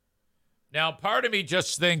 Now, part of me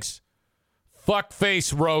just thinks,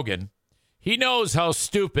 fuckface Rogan. He knows how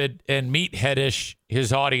stupid and meatheadish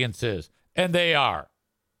his audience is. And they are.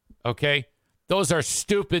 Okay? Those are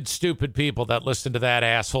stupid, stupid people that listen to that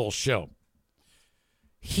asshole show.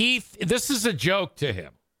 This is a joke to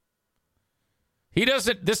him. He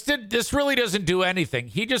doesn't, this really doesn't do anything.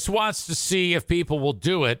 He just wants to see if people will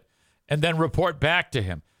do it and then report back to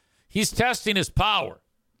him. He's testing his power.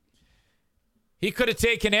 He could have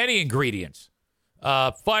taken any ingredients.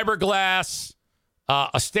 fiberglass,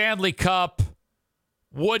 a Stanley cup,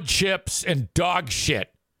 wood chips, and dog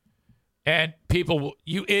shit. And people,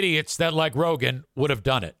 you idiots that like Rogan, would have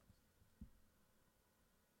done it.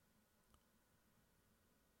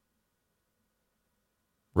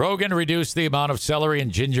 Rogan reduced the amount of celery and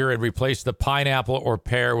ginger and replaced the pineapple or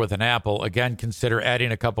pear with an apple. Again, consider adding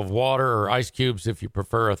a cup of water or ice cubes if you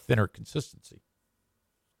prefer a thinner consistency.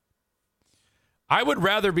 I would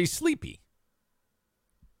rather be sleepy.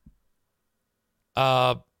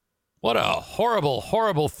 What a horrible,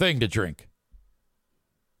 horrible thing to drink.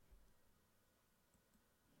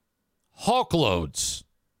 Hulk loads.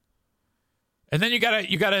 And then you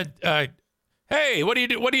gotta, hey, what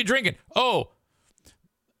are you drinking? Oh,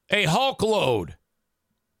 a Hulk load.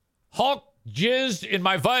 Hulk jizzed in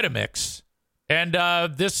my Vitamix, and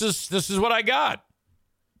this is what I got.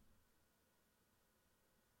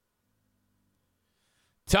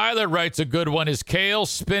 Tyler writes a good one is kale,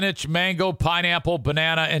 spinach, mango, pineapple,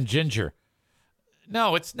 banana, and ginger.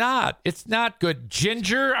 No, it's not. It's not good.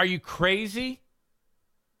 Ginger? Are you crazy?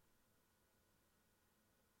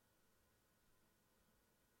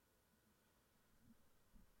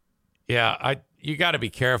 Yeah, you got to be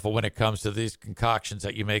careful when it comes to these concoctions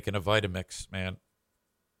that you make in a Vitamix, man.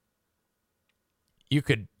 You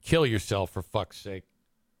could kill yourself, for fuck's sake.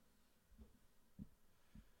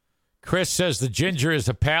 Chris says the ginger is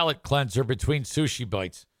a palate cleanser between sushi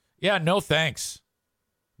bites. Yeah, no thanks.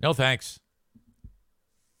 No thanks.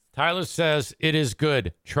 Tyler says it is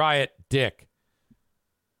good. Try it, dick.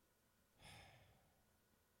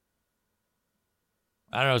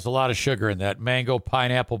 I don't know. There's a lot of sugar in that. Mango,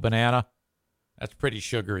 pineapple, banana. That's pretty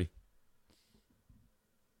sugary.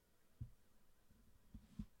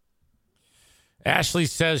 Ashley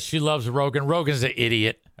says she loves Rogan. Rogan's an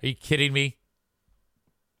idiot. Are you kidding me?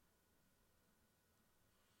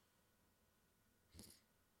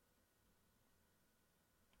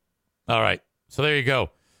 All right. So there you go.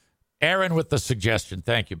 Aaron with the suggestion.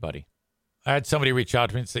 Thank you, buddy. I had somebody reach out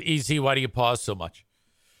to me and say, Easy, why do you pause so much?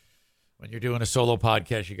 When you're doing a solo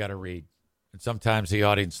podcast, you got to read. And sometimes the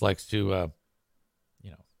audience likes to,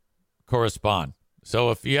 correspond.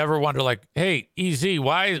 So if you ever wonder, like, hey, EZ,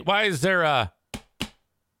 why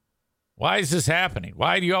is this happening?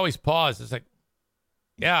 Why do you always pause? It's like,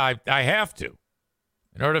 yeah, I have to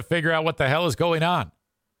in order to figure out what the hell is going on.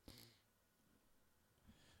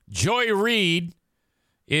 Joy Reid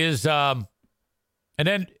is an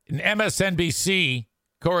MSNBC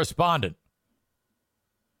correspondent.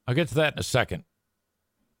 I'll get to that in a second.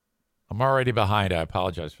 I'm already behind. I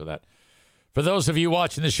apologize for that. For those of you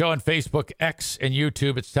watching the show on Facebook, X, and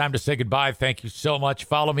YouTube, it's time to say goodbye. Thank you so much.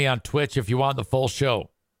 Follow me on Twitch if you want the full show.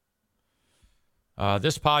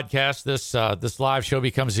 This podcast, this live show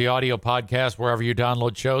becomes the audio podcast wherever you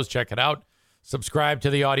download shows. Check it out. Subscribe to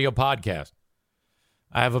the audio podcast.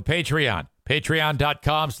 I have a Patreon,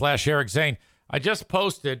 patreon.com/Eric Zane. I just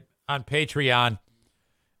posted on Patreon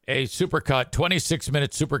a supercut,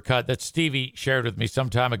 26-minute supercut that Stevie shared with me some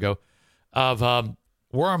time ago of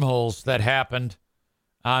wormholes that happened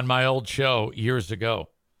on my old show years ago.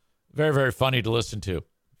 Very, very funny to listen to.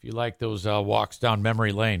 If you like those walks down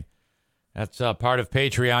memory lane, that's part of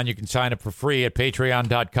Patreon. You can sign up for free at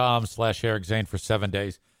patreon.com/Eric Zane for 7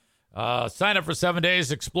 days. Sign up for 7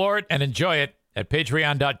 days, explore it, and enjoy it at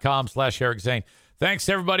patreon.com/Eric Zane. Thanks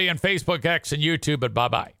to everybody on Facebook, X, and YouTube, and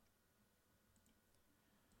bye-bye.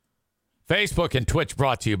 Facebook and Twitch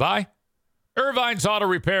brought to you by Irvine's Auto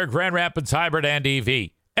Repair, Grand Rapids Hybrid and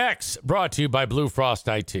EV. X brought to you by Blue Frost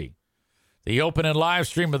IT. The open and live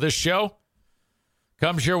stream of this show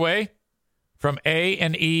comes your way from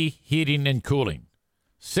A&E Heating and Cooling.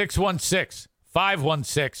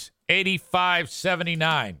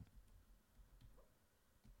 616-516-8579.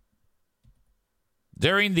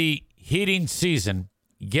 During the heating season,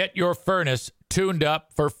 get your furnace tuned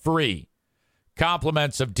up for free.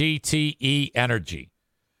 Compliments of DTE Energy.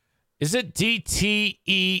 Is it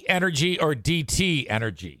DTE Energy or DT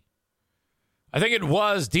Energy? I think it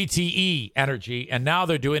was DTE Energy, and now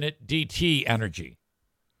they're doing it DT Energy.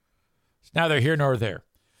 It's neither here nor there.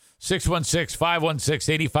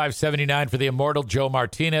 616-516-8579 for the immortal Joe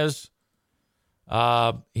Martinez.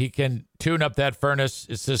 He can tune up that furnace.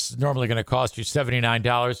 This is normally going to cost you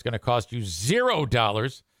 $79. It's going to cost you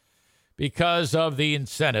 $0 because of the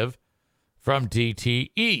incentive from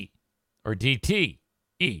DTE or DTE.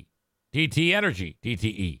 DT Energy,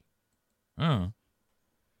 DTE.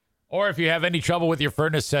 Or if you have any trouble with your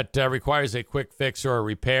furnace that requires a quick fix or a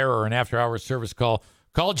repair or an after-hours service call,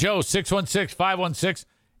 call Joe,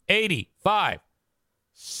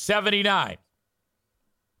 616-516-8579.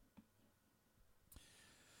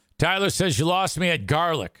 Tyler says you lost me at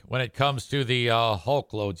garlic when it comes to the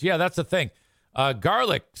Hulk loads. Yeah, that's the thing.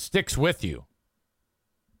 Garlic sticks with you.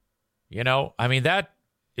 You know, I mean, that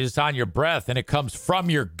is on your breath and it comes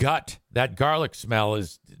from your gut. That garlic smell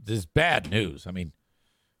is bad news. I mean,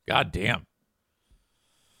 goddamn.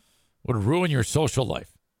 Would ruin your social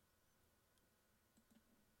life.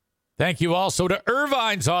 Thank you also to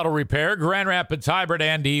Irvine's Auto Repair, Grand Rapids Hybrid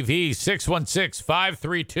and EV,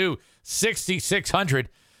 616-532-6600.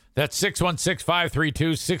 That's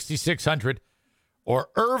 616-532-6600. Or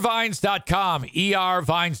Irvines.com,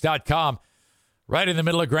 ervines.com. Right in the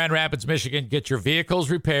middle of Grand Rapids, Michigan. Get your vehicles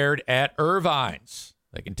repaired at Irvine's.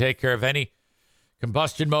 They can take care of any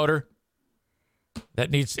combustion motor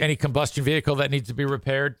that needs, any combustion vehicle that needs to be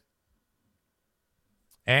repaired,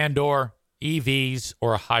 and or EVs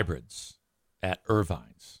or hybrids at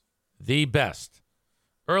Irvine's. The best.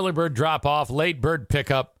 Early bird drop-off, late bird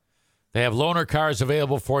pickup. They have loaner cars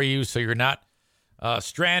available for you so you're not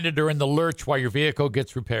stranded or in the lurch while your vehicle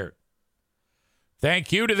gets repaired.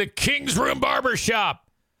 Thank you to the King's Room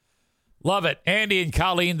Barbershop. Love it. Andy and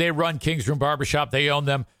Colleen, they run King's Room Barbershop. They own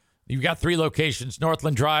them. You've got 3 locations,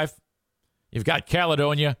 Northland Drive. You've got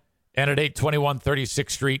Caledonia and at 821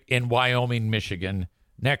 36th Street in Wyoming, Michigan,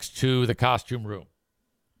 next to the Costume Room.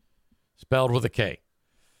 Spelled with a K.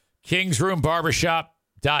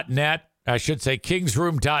 KingsRoomBarbershop.net. I should say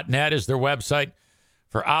kingsroom.net is their website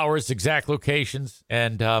for hours, exact locations,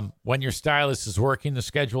 and when your stylist is working, the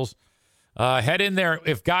schedules. Head in there.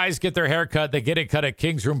 If guys get their hair cut, they get it cut at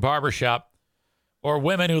King's Room Barbershop, or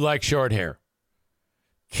women who like short hair.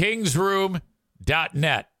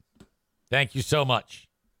 kingsroom.net. Thank you so much.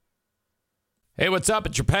 Hey, what's up?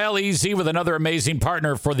 It's your pal EZ with another amazing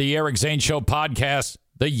partner for the Eric Zane Show podcast,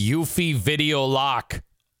 the Eufy Video Lock.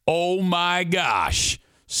 Oh my gosh.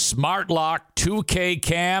 Smart lock, 2K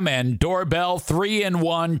cam, and doorbell,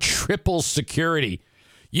 3-in-1 triple security.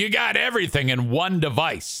 You got everything in one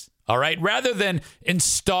device. All right, rather than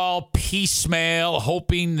install piecemeal,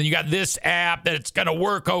 hoping that you got this app that it's going to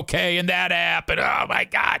work okay and that app, and oh my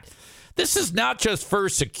God. This is not just for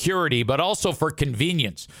security, but also for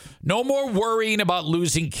convenience. No more worrying about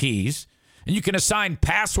losing keys, and you can assign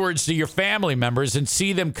passwords to your family members and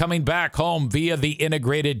see them coming back home via the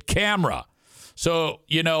integrated camera. So,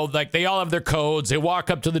 you know, like they all have their codes. They walk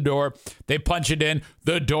up to the door, they punch it in,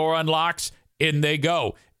 the door unlocks, in they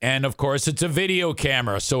go. And, of course, it's a video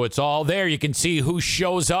camera, so it's all there. You can see who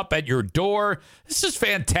shows up at your door. This is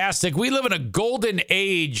fantastic. We live in a golden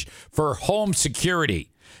age for home security.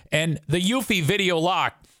 And the Eufy Video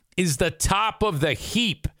Lock is the top of the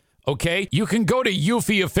heap, okay? You can go to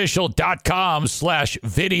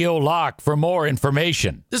eufyofficial.com/video lock for more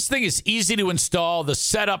information. This thing is easy to install. The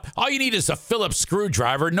setup, all you need is a Phillips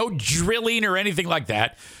screwdriver, no drilling or anything like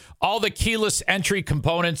that. All the keyless entry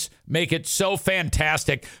components make it so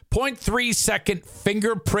fantastic. 0.3-second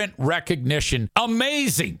fingerprint recognition.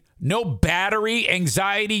 Amazing. No battery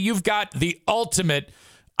anxiety. You've got the ultimate,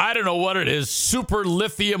 I don't know what it is, super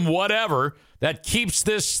lithium whatever that keeps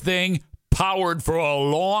this thing powered for a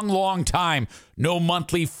long, long time. No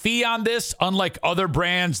monthly fee on this, unlike other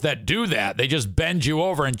brands that do that. They just bend you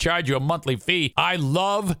over and charge you a monthly fee. I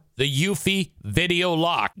love the Eufy Video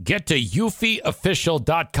Lock. Get to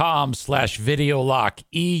eufyofficial.com/video lock.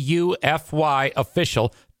 EUFY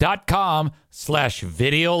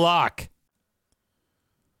official.com/video lock.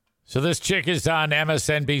 So this chick is on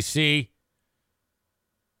MSNBC.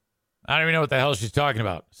 I don't even know what the hell she's talking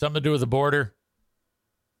about. Something to do with the border.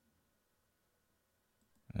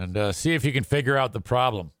 And see if you can figure out the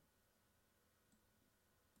problem.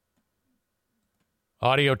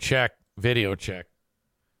 Audio check, video check.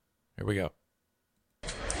 Here we go.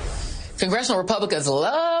 Congressional Republicans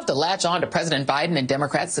love to latch on to President Biden and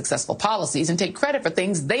Democrats' successful policies and take credit for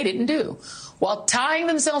things they didn't do, while tying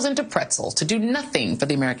themselves into pretzels to do nothing for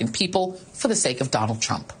the American people for the sake of Donald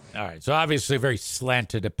Trump. All right, so obviously a very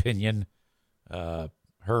slanted opinion. Her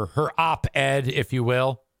op-ed, if you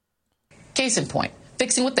will. Case in point.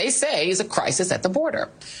 Fixing what they say is a crisis at the border,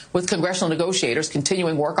 with congressional negotiators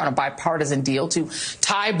continuing work on a bipartisan deal to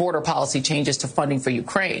tie border policy changes to funding for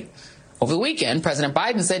Ukraine. Over the weekend, President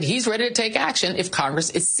Biden said he's ready to take action if Congress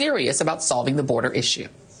is serious about solving the border issue.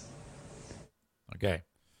 Okay.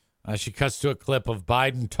 She cuts to a clip of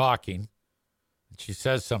Biden talking. She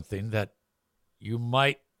says something that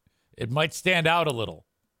it might stand out a little.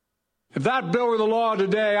 If that bill were the law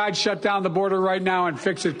today, I'd shut down the border right now and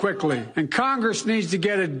fix it quickly. And Congress needs to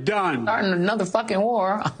get it done. Starting another fucking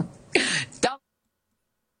war.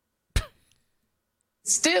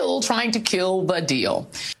 Still trying to kill the deal.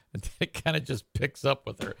 It kind of just picks up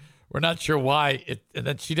with her. We're not sure why. And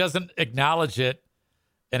then she doesn't acknowledge it.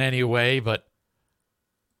 in any way, but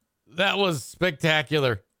that was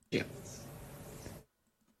spectacular.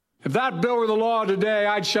 If that bill were the law today,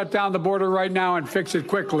 I'd shut down the border right now and fix it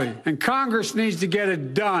quickly. And Congress needs to get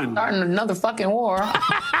it done. Starting another fucking war.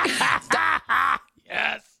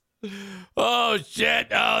 Yes. Oh, shit.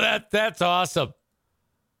 Oh, that's awesome.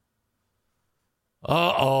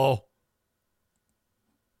 Uh-oh.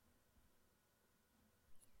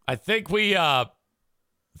 I think we have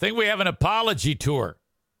an apology tour.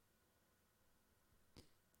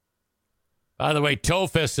 By the way,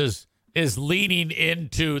 Tofus is leaning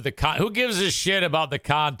into the who gives a shit about the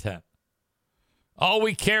content? All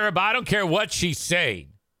we care about, I don't care what she's saying.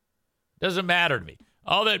 Doesn't matter to me.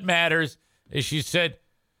 All that matters is she said,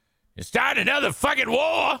 "You start another fucking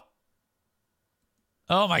war."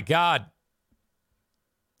 Oh my God.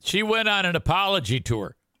 She went on an apology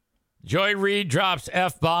tour. Joy Reid drops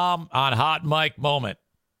F-bomb on hot mic moment.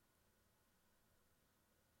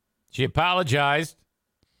 She apologized.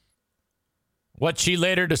 What she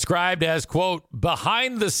later described as, quote,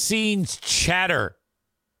 behind the scenes chatter.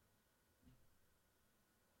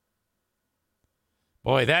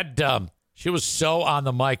 Boy, she was so on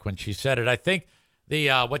the mic when she said it. I think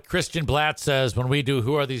what Christian Blatt says when we do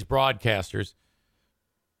Who Are These Broadcasters?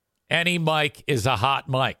 Any mic is a hot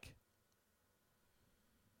mic.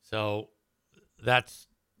 So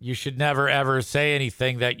you should never, ever say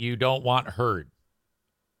anything that you don't want heard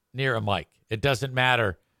near a mic. It doesn't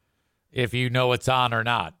matter if you know it's on or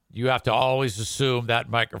not. You have to always assume that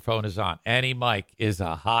microphone is on. Any mic is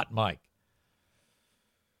a hot mic.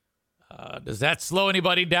 Does that slow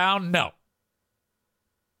anybody down? No.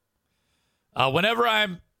 Whenever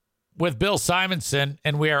I'm with Bill Simonson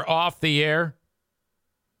and we are off the air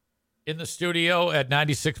in the studio at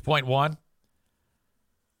 96.1,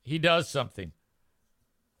 he does something.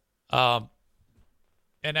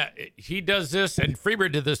 He does this, and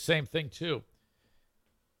Freeberg did the same thing too.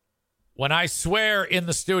 When I swear in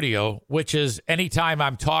the studio, which is anytime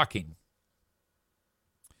I'm talking,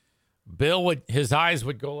 Bill his eyes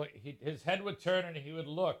would go, his head would turn and he would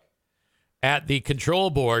look at the control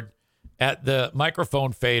board, at the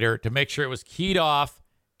microphone fader to make sure it was keyed off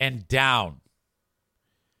and down.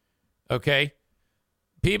 Okay?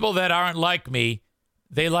 People that aren't like me,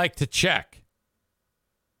 they like to check.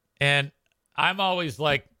 And I'm always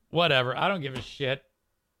like, whatever, I don't give a shit.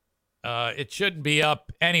 It shouldn't be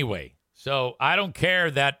up anyway. So I don't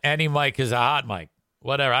care that any mic is a hot mic.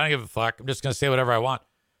 Whatever. I don't give a fuck. I'm just going to say whatever I want.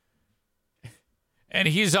 And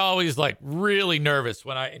he's always like really nervous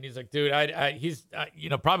and he's like, dude, he's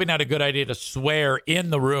probably not a good idea to swear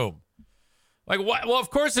in the room. Like, what? Well,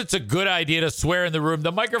 of course it's a good idea to swear in the room.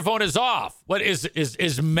 The microphone is off. What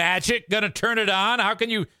is magic going to turn it on? How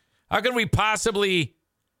can we possibly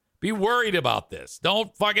be worried about this?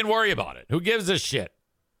 Don't fucking worry about it. Who gives a shit?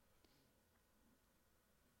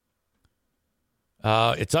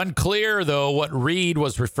 It's unclear, though, what Reid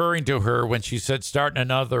was referring to her when she said starting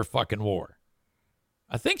another fucking war.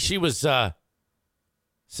 I think she was, kind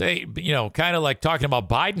of like talking about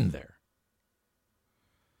Biden there.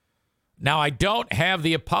 Now, I don't have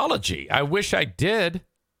the apology. I wish I did.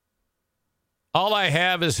 All I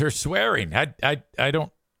have is her swearing. I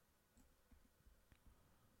don't.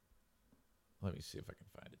 Let me see if I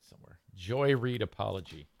can find it somewhere. Joy Reid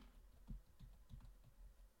apology.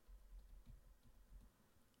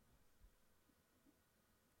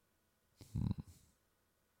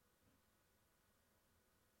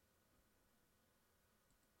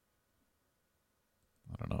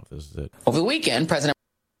 I don't know if this is it. Over the weekend, President...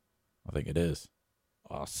 I think it is.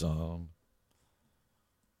 Awesome.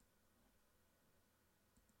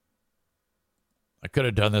 I could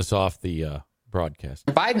have done this off the broadcast.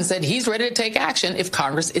 Biden said he's ready to take action if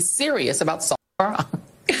Congress is serious about starting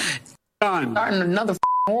another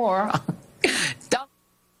war.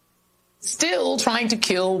 Still trying to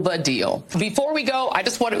kill the deal. Before we go, I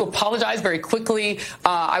just want to apologize very quickly.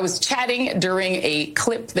 I was chatting during a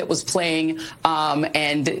clip that was playing,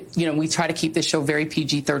 and we try to keep this show very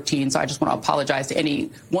PG-13, so I just want to apologize to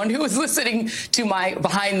anyone who was listening to my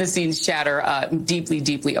behind-the-scenes chatter. Deeply,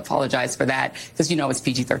 deeply apologize for that, because it's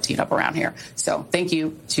PG-13 up around here. So thank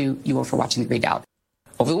you to you all for watching The Readout.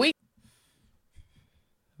 Over the week.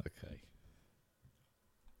 Okay.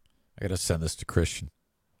 I got to send this to Christian.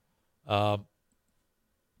 Well,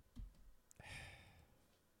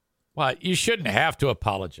 you shouldn't have to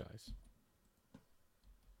apologize.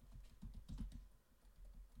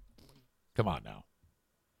 Come on now.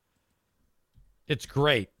 It's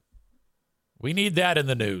great. We need that in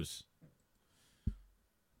the news.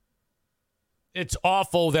 It's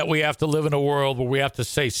awful that we have to live in a world where we have to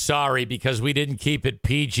say sorry because we didn't keep it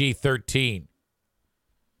PG-13.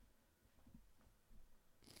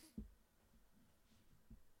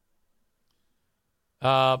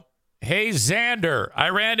 Hey, Xander, I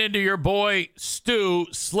ran into your boy Stu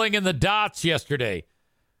slinging the dots yesterday.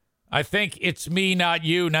 I think it's me, not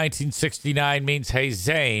you. 1969 means hey,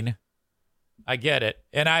 Zane. I get it.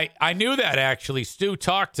 And I knew that, actually. Stu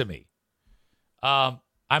talked to me.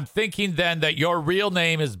 I'm thinking then that your real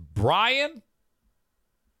name is Brian.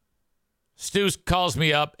 Stu calls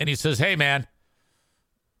me up and he says, hey, man,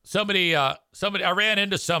 somebody, I ran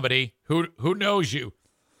into somebody who knows you.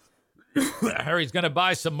 Or he's going to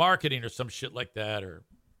buy some marketing or some shit like that. Or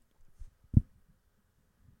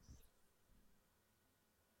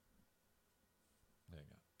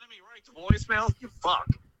Let me write the voicemail. You fuck.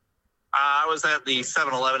 I was at the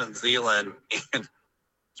 7-Eleven in Zeeland and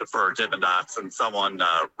for Dippin' Dots, and someone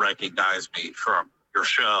recognized me from your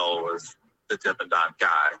show as the Dippin' Dot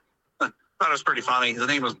guy. Thought it was pretty funny. His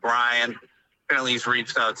name was Brian. Apparently he's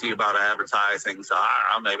reached out to you about advertising, so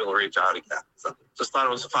I don't know, maybe he'll reach out again. So just thought it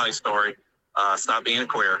was a funny story. Stop being a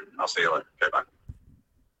queer. I'll see you later. Okay, bye.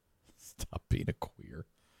 Stop being a queer.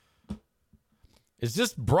 Is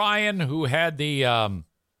this Brian who had the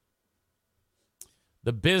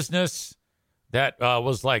business that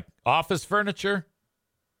was like office furniture?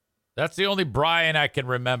 That's the only Brian I can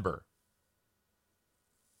remember.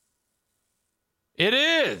 It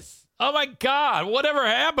is. Oh, my God. Whatever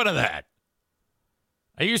happened to that?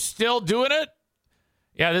 Are you still doing it?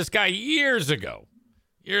 Yeah, this guy years ago,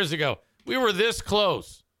 we were this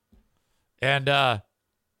close. And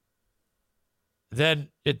then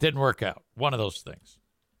it didn't work out. One of those things.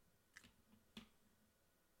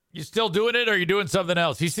 You still doing it, or are you doing something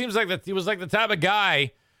else? He seems like that. He was like the type of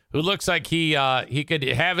guy who looks like he could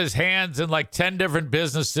have his hands in like 10 different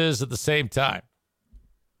businesses at the same time.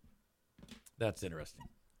 That's interesting.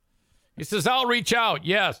 He says, I'll reach out.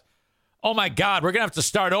 Yes. Oh, my God. We're going to have to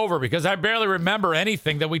start over because I barely remember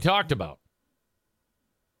anything that we talked about.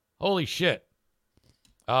 Holy shit.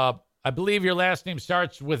 I believe your last name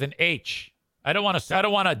starts with an H. I don't want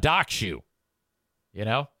to dox you. You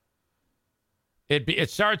know? It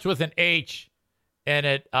starts with an H and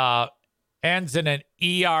it ends in an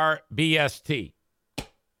ERBST.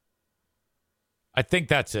 I think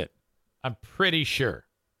that's it. I'm pretty sure.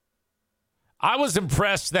 I was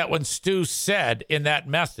impressed that when Stu said in that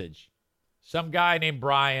message, some guy named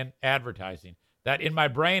Brian advertising, that in my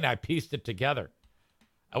brain I pieced it together.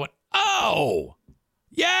 I went, oh,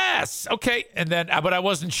 yes, okay. And then, but I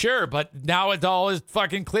wasn't sure, but now it all is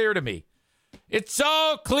fucking clear to me. It's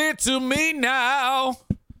all clear to me now.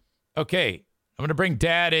 Okay, I'm going to bring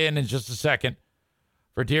Dad in just a second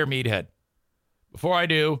for Dear Meathead. Before I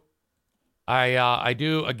do, I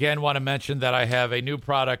do again want to mention that I have a new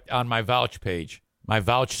product on my Vouch page, my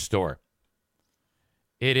Vouch store.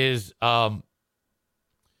 It is a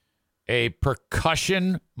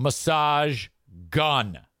percussion massage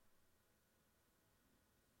gun.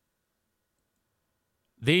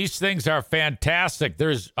 These things are fantastic.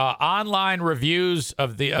 There's online reviews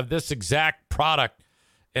of this exact product,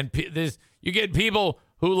 and you get people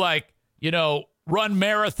who run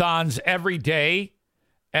marathons every day,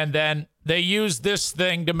 and then they use this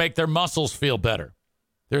thing to make their muscles feel better.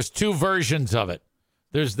 There's two versions of it.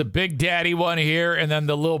 There's the Big Daddy one here, and then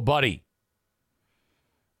the little buddy.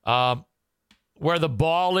 Where the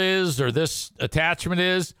ball is, or this attachment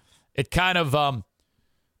is, it kind of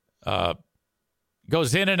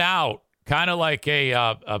goes in and out, kind of like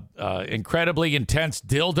a incredibly intense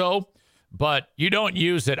dildo, but you don't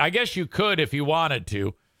use it. I guess you could if you wanted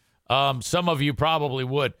to. Some of you probably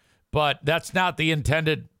would, but that's not the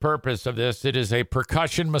intended purpose of this. It is a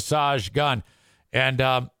percussion massage gun.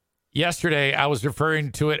 And yesterday I was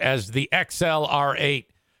referring to it as the XLR8,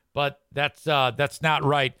 but that's not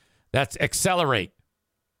right. That's Accelerate.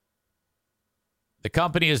 The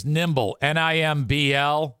company is Nimble,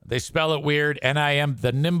 Nimbl. They spell it weird, Nim,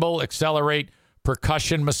 the Nimble Accelerate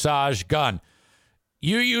Percussion Massage Gun.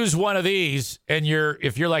 You use one of these, and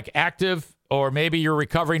if you're like active, or maybe you're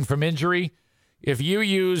recovering from injury, if you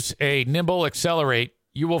use a Nimble Accelerate,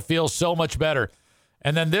 you will feel so much better.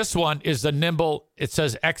 And then this one is the Nimble, it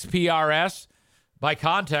says XPRS. By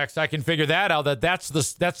context, I can figure that out, that's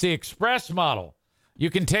the Express model.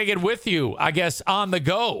 You can take it with you, I guess, on the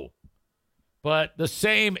go. But the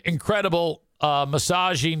same incredible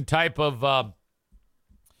massaging type of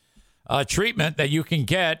treatment that you can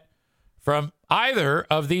get from either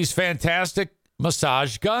of these fantastic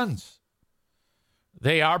massage guns.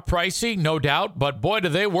 They are pricey, no doubt, but boy, do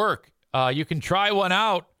they work. You can try one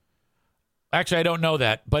out. Actually, I don't know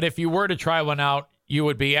that. But if you were to try one out, you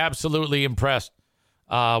would be absolutely impressed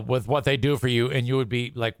with what they do for you. And you would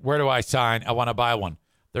be like, where do I sign? I want to buy one.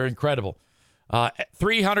 They're incredible.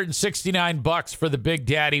 $369 for the Big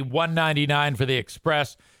Daddy, $199 for the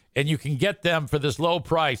Express, and you can get them for this low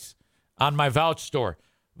price on my Vouch store.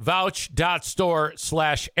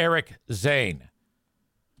 Vouch.store/Eric Zane.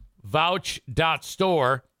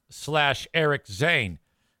 Vouch.store/Eric Zane.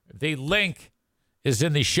 The link is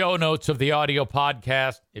in the show notes of the audio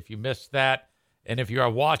podcast if you missed that. And if you are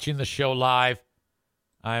watching the show live,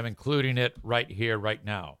 I am including it right here, right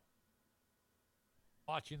now.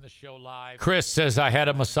 Watching the show live. Chris says, I had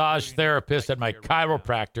a massage therapist at my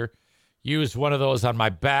chiropractor use one of those on my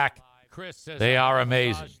back. Chris says, they are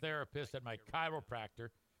amazing. Therapist at my chiropractor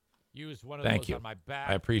use one of those on my back.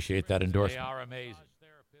 I appreciate that endorsement. They are amazing.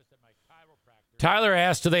 Tyler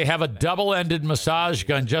asked, do they have a double-ended massage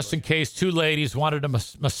gun just in case two ladies wanted to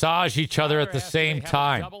massage each other at the same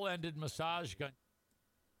time? Double-ended massage gun.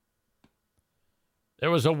 There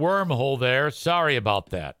was a wormhole there. Sorry about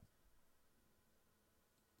that.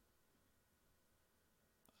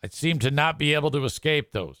 I seem to not be able to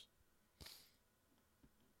escape those.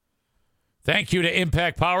 Thank you to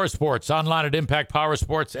Impact Power Sports. Online at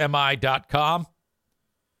impactpowersportsmi.com.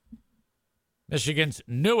 Michigan's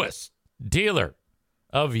newest dealer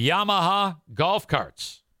of Yamaha golf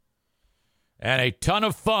carts. And a ton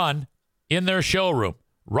of fun in their showroom.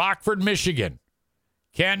 Rockford, Michigan.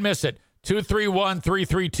 Can't miss it.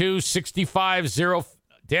 231-332-6505.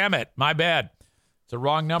 Damn it. My bad. It's a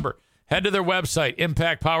wrong number. Head to their website,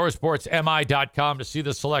 impactpowersportsmi.com, to see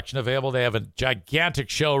the selection available. They have a gigantic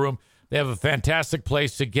showroom. They have a fantastic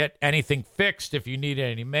place to get anything fixed if you need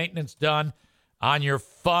any maintenance done on your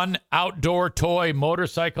fun outdoor toy,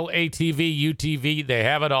 motorcycle, ATV, UTV. They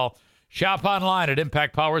have it all. Shop online at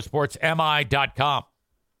impactpowersportsmi.com.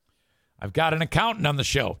 I've got an accountant on the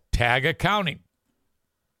show, Tag Accounting.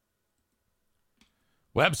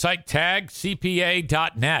 Website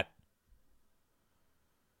tagcpa.net.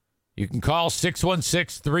 You can call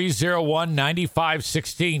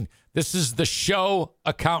 616-301-9516. This is the show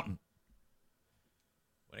accountant.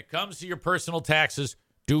 When it comes to your personal taxes,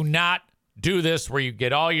 do not do this where you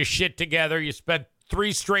get all your shit together. You spend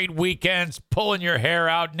 3 straight weekends pulling your hair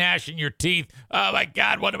out, gnashing your teeth. Oh, my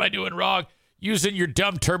God, what am I doing wrong? Using your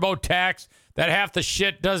dumb TurboTax that half the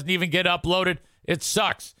shit doesn't even get uploaded. It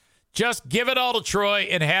sucks. Just give it all to Troy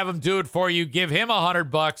and have him do it for you. Give him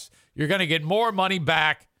 $100. You're going to get more money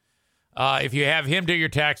back if you have him do your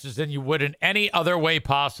taxes than you would in any other way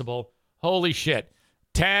possible. Holy shit.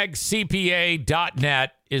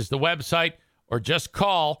 TagCPA.net is the website, or just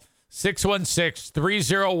call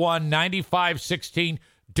 616-301-9516.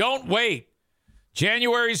 Don't wait.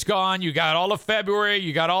 January's gone. You got all of February.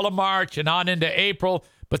 You got all of March and on into April.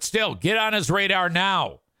 But still, get on his radar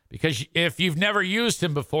now. Because if you've never used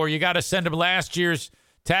him before, you got to send him last year's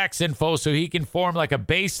tax info so he can form like a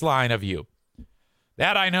baseline of you.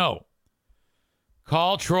 That I know.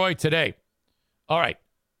 Call Troy today. All right.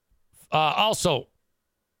 Also,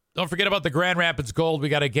 don't forget about the Grand Rapids Gold. We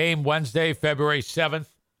got a game Wednesday, February 7th.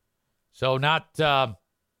 So so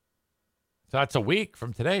that's a week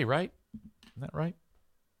from today, right? Isn't that right?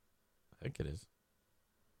 I think it is.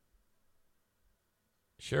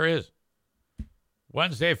 Sure is.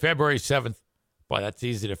 Wednesday, February 7th. Boy, that's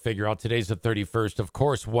easy to figure out. Today's the 31st. Of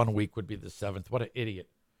course, 1 week would be the 7th. What an idiot.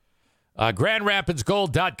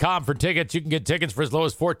 GrandRapidsGold.com for tickets. You can get tickets for as low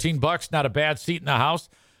as $14. Not a bad seat in the house.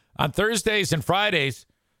 On Thursdays and Fridays,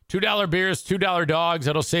 $2 beers, $2 dogs.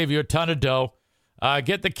 That'll save you a ton of dough.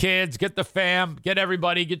 Get the kids, get the fam, get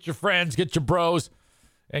everybody, get your friends, get your bros,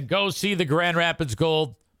 and go see the Grand Rapids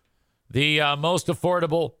Gold, the most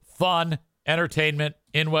affordable, fun entertainment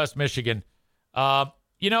in West Michigan.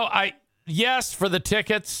 Yes, for the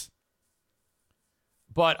tickets,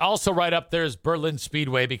 but also right up there is Berlin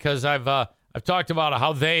Speedway, because I've talked about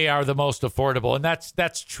how they are the most affordable, and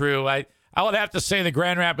that's true. I would have to say the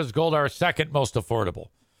Grand Rapids Gold are second most affordable.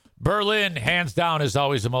 Berlin, hands down, is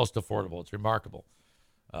always the most affordable. It's remarkable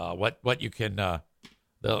what you can, the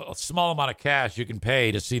small amount of cash you can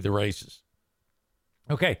pay to see the races.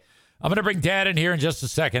 Okay, I'm going to bring Dad in here in just a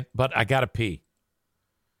second, but I got to pee.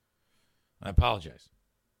 I apologize.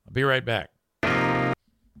 I'll be right back.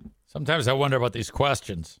 Sometimes I wonder about these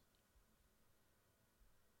questions.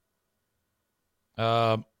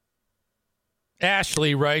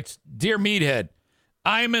 Ashley writes, Dear Meathead,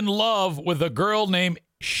 I'm in love with a girl named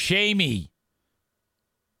Shamey.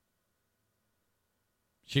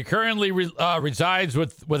 She currently resides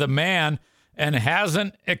with a man and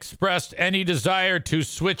hasn't expressed any desire to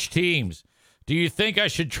switch teams. Do you think I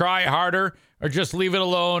should try harder or just leave it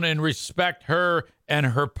alone and respect her and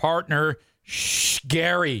her partner,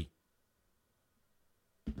 Gary?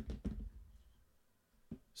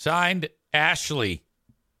 Signed, Ashley.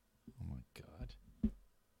 Oh, my God.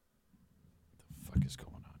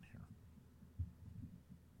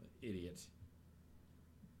 Idiot.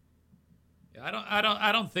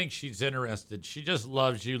 I don't think she's interested. She just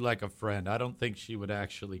loves you like a friend. I don't think she would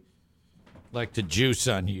actually like to juice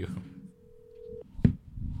on you.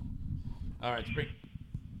 All right, spring.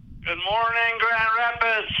 Good morning, Grand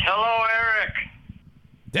Rapids. Hello, Eric.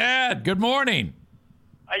 Dad, good morning.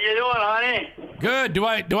 How you doing, honey? Good. Do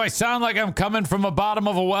I sound like I'm coming from the bottom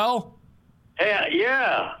of a well? Hey,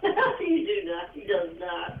 yeah. You do not. He does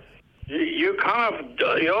not. You kind of,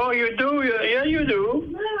 you do. Yeah, you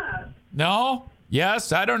do. No?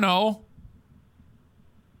 Yes? I don't know.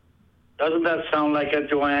 Doesn't that sound like it,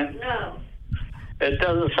 Joanne? No. It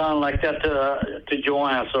doesn't sound like that to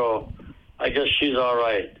Joanne, so I guess she's all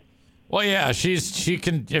right. Well, yeah, if she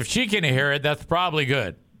can hear it, that's probably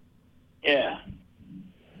good. Yeah.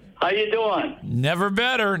 How you doing? Never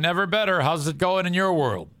better. How's it going in your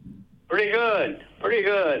world? Pretty good.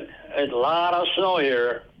 There's a lot of snow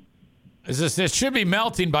here. It should be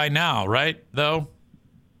melting by now, right? Though.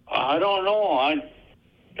 I don't know.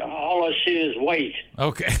 All I see is white.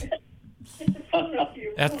 Okay.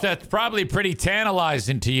 That's probably pretty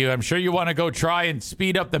tantalizing to you. I'm sure you want to go try and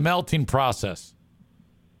speed up the melting process.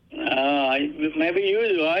 Maybe you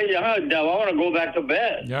do. I want to go back to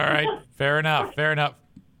bed. All right. Fair enough.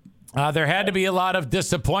 There had to be a lot of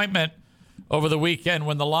disappointment over the weekend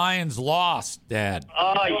when the Lions lost, Dad.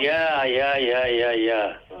 Oh, yeah.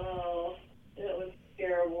 Oh, that was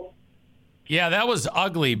terrible. Yeah, that was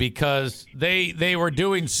ugly because they were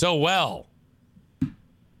doing so well.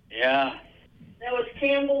 Yeah. That was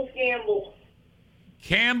Campbell's gamble.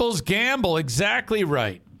 Campbell's gamble, exactly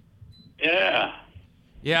right. Yeah.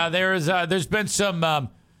 Yeah, there's been some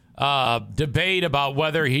debate about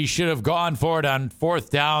whether he should have gone for it on fourth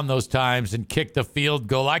down those times and kicked the field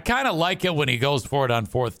goal. I kind of like it when he goes for it on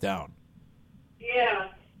fourth down. Yeah.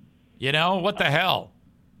 You know, what the hell?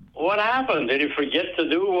 What happened? Did he forget to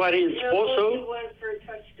do what he's supposed to? He went for a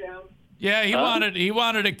touchdown. Yeah, he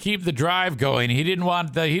wanted to keep the drive going. He didn't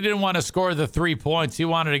want to score the 3 points. He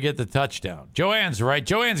wanted to get the touchdown. Joanne's right.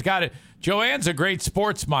 Joanne's got it. Joanne's a great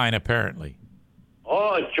sports mind, apparently.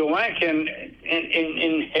 Oh, Joanne can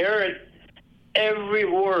inherit every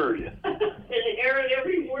word. Inherit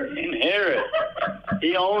every word. Inherit.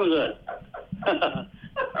 He owns it.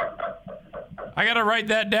 I got to write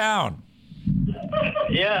that down.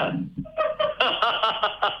 Yeah.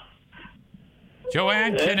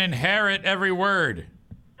 Joanne can inherit every word.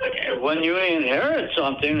 When you inherit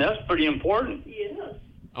something, that's pretty important. Yeah.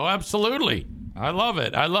 Oh, absolutely. I love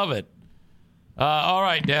it. All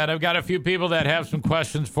right, Dad, I've got a few people that have some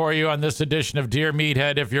questions for you on this edition of Dear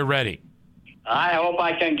Meathead, if you're ready. I hope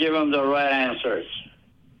I can give them the right answers.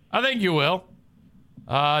 I think you will.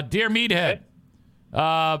 Dear Meathead,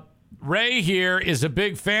 Ray here is a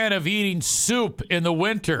big fan of eating soup in the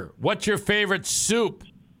winter. What's your favorite soup?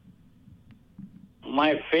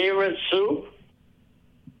 My favorite soup?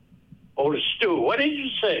 Or stew? What did you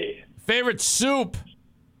say? Favorite soup?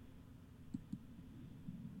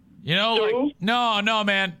 You know, Soup? like, no,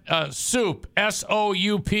 man. Soup.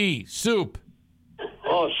 S-O-U-P. Soup.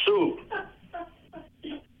 Oh, soup.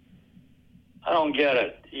 I don't get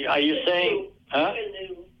it. Are you saying, huh? Chicken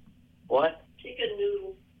noodle. What? Chicken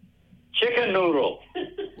noodle. Chicken noodle.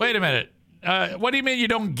 Wait a minute. What do you mean you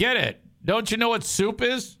don't get it? Don't you know what soup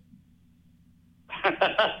is?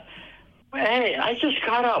 Hey, I just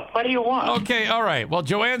got up. What do you want? Okay, all right. Well,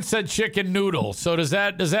 Joanne said chicken noodle. So does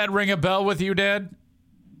that ring a bell with you, Dad?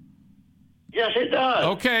 Yes, it does.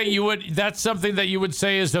 Okay, that's something that you would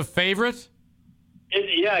say is a favorite?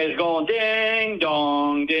 It's going ding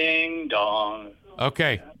dong, ding dong.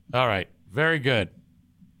 Okay. All right. Very good.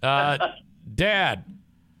 Dad,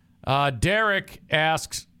 Derek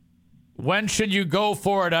asks, when should you go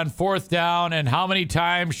for it on fourth down, and how many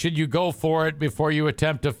times should you go for it before you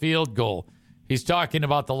attempt a field goal? He's talking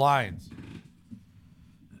about the Lions.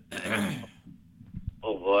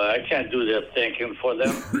 Oh, boy, I can't do that thinking for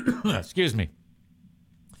them. Excuse me.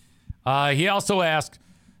 He also asked,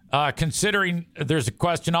 considering there's a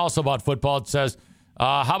question also about football, it says,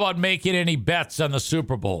 how about making any bets on the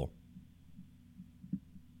Super Bowl?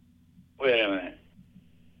 Wait a minute.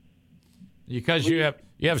 Because you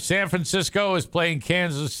have San Francisco is playing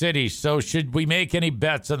Kansas City, so should we make any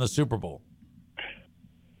bets on the Super Bowl?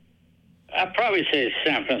 I'd probably say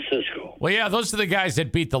San Francisco. Well, yeah, those are the guys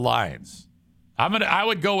that beat the Lions. I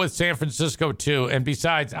would go with San Francisco too. And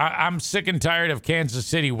besides, I'm sick and tired of Kansas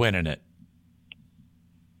City winning it.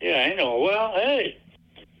 Yeah, I know. Well, hey,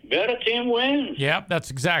 better team wins. Yep, that's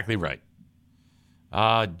exactly right.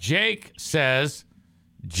 Jake says,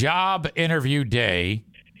 job interview day.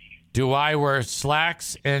 Do I wear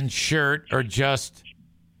slacks and shirt or just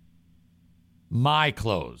my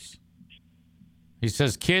clothes? He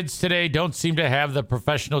says kids today don't seem to have the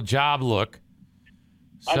professional job look.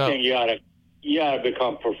 I think you ought to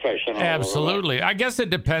become professional. Absolutely. I guess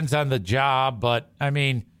it depends on the job, but I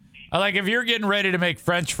mean, like if you're getting ready to make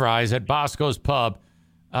French fries at Bosco's Pub,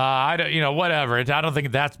 I don't, whatever. I don't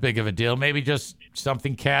think that's big of a deal. Maybe just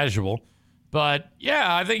something casual. But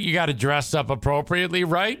yeah, I think you got to dress up appropriately,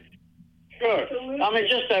 right? Sure. I mean,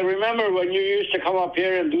 I remember when you used to come up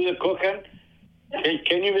here and do the cooking.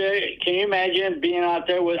 Can you imagine being out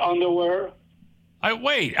there with underwear? I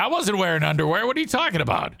wasn't wearing underwear. What are you talking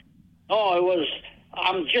about? Oh, it was.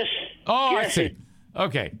 I'm just. Oh, guessing. I see.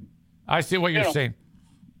 Okay, I see what you're saying.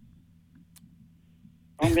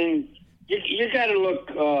 I mean, you got to look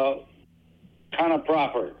kind of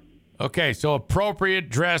proper. Okay, so appropriate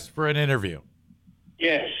dress for an interview.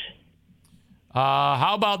 Yes.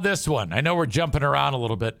 How about this one? I know we're jumping around a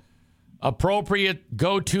little bit. Appropriate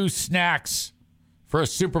go-to snacks for a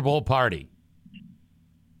Super Bowl party.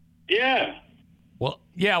 Yeah. Well,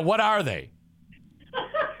 yeah, what are they?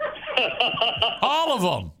 All of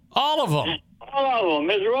them. All of them. All of them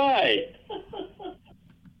is right.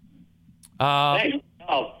 Thanks.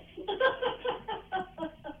 Oh.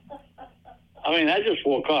 I mean, I just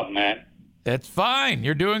woke up, man. That's fine.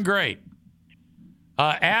 You're doing great.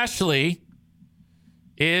 Ashley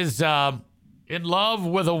is in love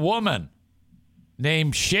with a woman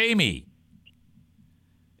named Shamey.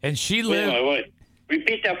 And she lives... Wait.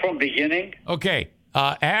 Repeat that from beginning. Okay.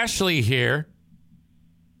 Ashley here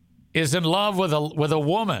is in love with a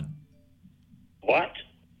woman. What?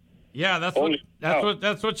 Yeah,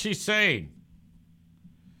 that's what she's saying.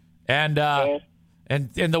 And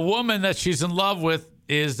and the woman that she's in love with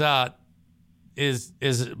is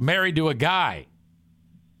married to a guy,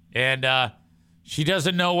 and she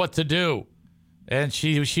doesn't know what to do, and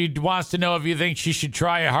she wants to know if you think she should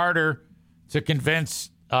try harder to convince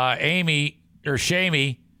Amy or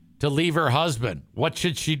Shamey to leave her husband. What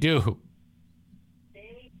should she do?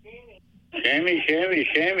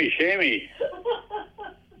 Shamey.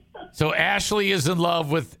 So Ashley is in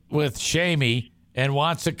love with Shamey and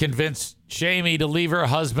wants to convince Shamey to leave her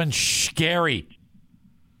husband. Scary.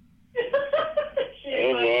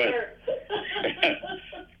 Oh boy.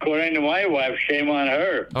 According to my wife, shame on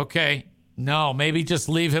her. Okay. No, maybe just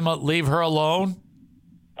leave her alone.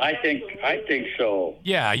 I think so.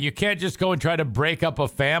 Yeah, you can't just go and try to break up a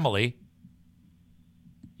family.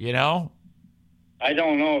 You know? I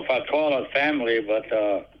don't know if I'd call it family, but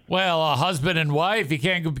well, a husband and wife, you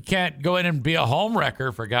can't go in and be a home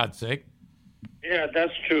wrecker, for God's sake. Yeah,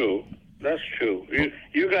 that's true.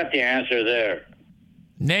 You got the answer there.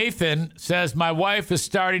 Nathan says, my wife is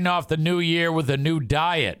starting off the new year with a new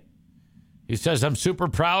diet. He says, I'm super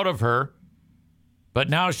proud of her, but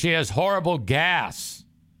now she has horrible gas.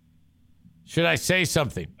 Should I say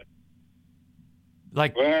something?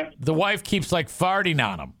 Like, the wife keeps, farting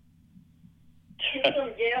on him. Some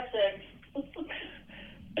gas eggs.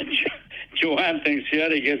 Joanne thinks she ought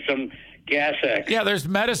to get some gas X. Yeah, there's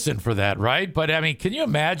medicine for that, right? But, I mean, can you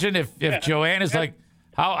imagine if Joanne is like,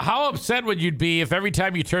 how upset would you be if every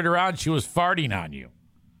time you turned around she was farting on you?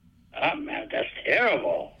 Oh, man, that's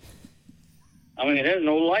terrible. I mean, there's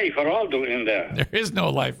no life at all in there. There is no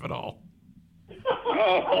life at all.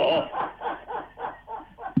 Oh.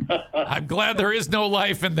 I'm glad there is no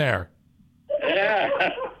life in there.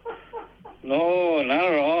 Yeah. No, not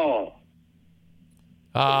at all.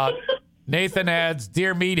 Nathan adds,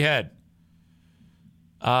 Dear Meathead,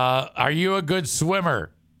 are you a good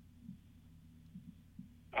swimmer?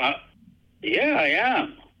 Yeah, I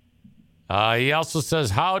am. He also says,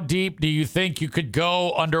 how deep do you think you could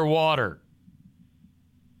go underwater?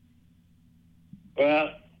 Well,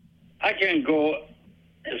 I can go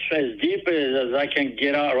as deep as I can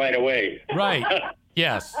get out right away. Right.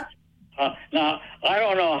 Yes. Now, I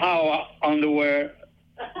don't know how underwater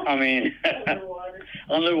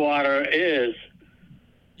is.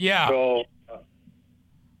 Yeah. So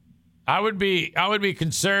I would be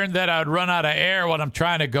concerned that I'd run out of air when I'm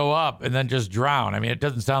trying to go up and then just drown. I mean, it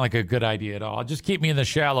doesn't sound like a good idea at all. Just keep me in the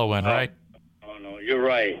shallow end, right? Oh, no, you're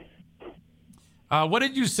right. What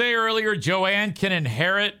did you say earlier? Joanne can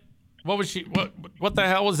inherit? What was she? What the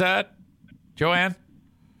hell was that? Joanne?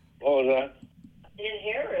 What was that?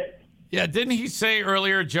 Inherit. Yeah, didn't he say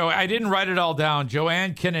earlier, Joe? I didn't write it all down.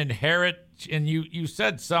 Joanne can inherit, and you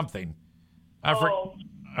said something. I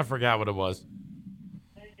forgot what it was.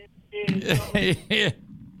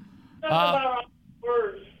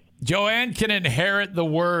 Words. Joanne can inherit the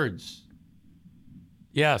words.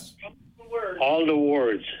 Yes. All the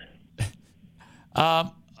words.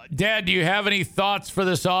 Dad, do you have any thoughts for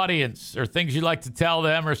this audience or things you'd like to tell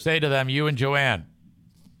them or say to them, you and Joanne?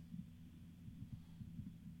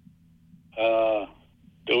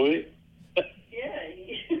 Do we? Yeah.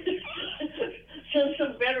 Send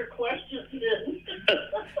some better questions in.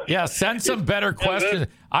 Yeah, send some better questions.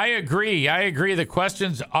 I agree. The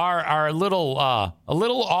questions are a little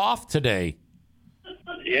off today.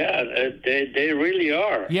 Yeah, they really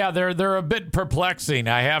are. Yeah, they're a bit perplexing,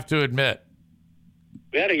 I have to admit.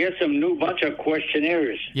 We got to get some new bunch of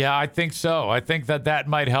questionnaires. Yeah, I think so. I think that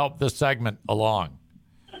might help the segment along.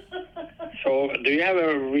 So, do you have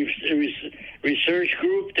a research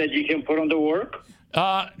group that you can put on the work?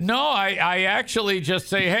 No, I actually just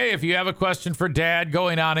say, hey, if you have a question for Dad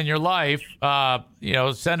going on in your life,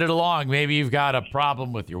 send it along. Maybe you've got a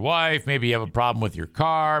problem with your wife. Maybe you have a problem with your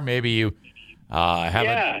car. Maybe you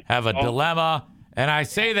have a dilemma. And I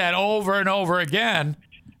say that over and over again.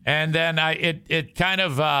 And then it kind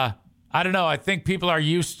of, I don't know. I think people are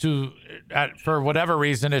used to, for whatever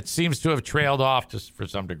reason, it seems to have trailed off just for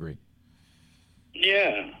some degree.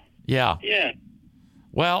 Yeah. Yeah.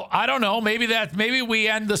 Well, I don't know. Maybe we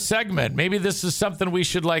end the segment. Maybe this is something we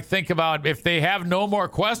should think about. If they have no more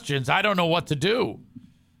questions, I don't know what to do.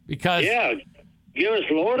 Because give us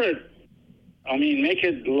loaded. I mean, make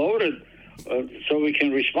it loaded so we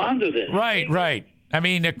can respond to this. Right. I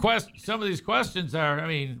mean, some of these questions are,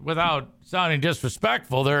 without sounding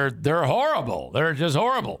disrespectful, they're horrible. They're just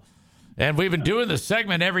horrible. And we've been doing this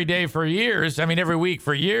segment every day for years. Every week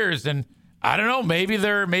for years. And I don't know. Maybe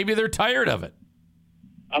they're tired of it.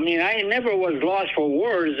 I never was lost for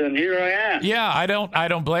words, and here I am. Yeah, I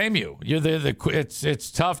don't blame you. You're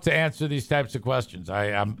it's tough to answer these types of questions.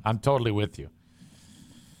 I'm totally with you.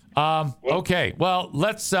 Okay, well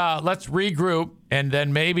let's regroup, and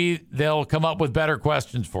then maybe they'll come up with better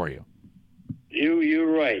questions for you. You're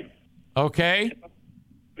right. Okay.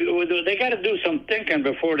 They got to do some thinking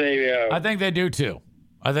before they. I think they do too.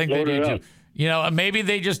 They do too. Maybe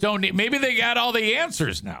they just don't need. Maybe they got all the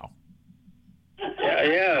answers now.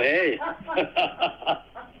 Yeah, hey.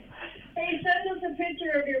 Hey, send us a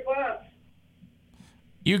picture of your boss.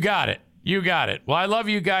 You got it. Well, I love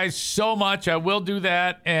you guys so much. I will do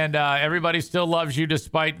that, and everybody still loves you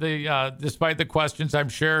despite the questions, I'm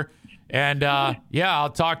sure. And I'll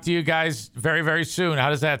talk to you guys very, very soon. How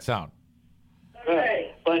does that sound?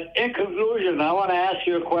 Okay. But in conclusion, I want to ask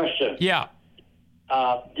you a question. Yeah.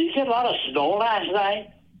 Did you get a lot of snow last night?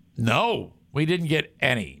 No. We didn't get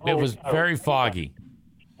any. It was very foggy.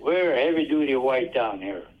 We're heavy-duty white down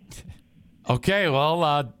here. Okay,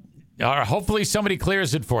 well, hopefully somebody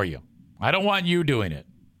clears it for you. I don't want you doing it.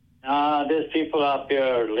 There's people up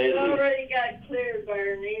here lazy. It already got cleared by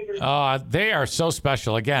our neighbors. They are so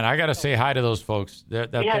special. Again, I got to say hi to those folks. We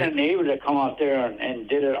had a neighbor that come out there and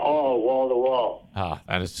did it all wall to wall. Oh,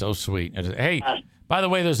 that is so sweet. Hey, by the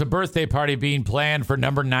way, there's a birthday party being planned for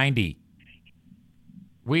number 90.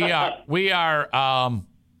 We are,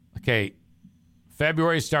 okay,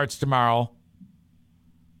 February starts tomorrow.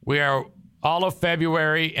 We are all of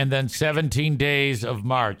February and then 17 days of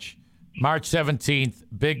March. March 17th,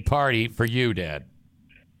 big party for you, Dad.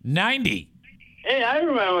 90. Hey, I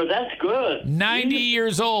remember. That's good. 90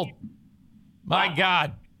 years old. My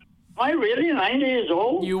God. Am I really 90 years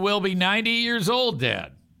old? You will be 90 years old,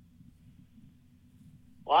 Dad.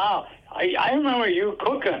 Wow. I remember you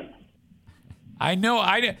cooking. I know.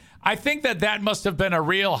 I think that must have been a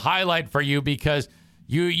real highlight for you because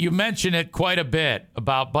you mention it quite a bit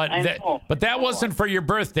about, but that wasn't for your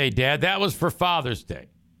birthday, Dad. That was for Father's Day.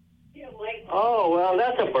 Oh, well,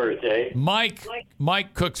 that's a birthday.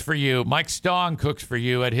 Mike cooks for you. Mike Stong cooks for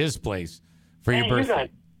you at his place for your birthday.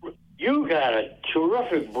 You got a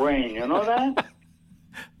terrific brain. You know that?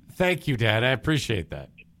 Thank you, Dad. I appreciate that.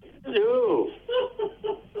 You do.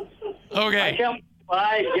 Okay.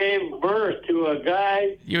 I gave birth to a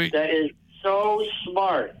guy that is so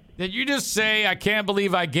smart. Did you just say, I can't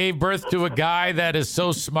believe I gave birth to a guy that is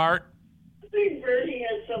so smart? I think Bertie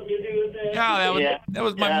has something to do with that. No, that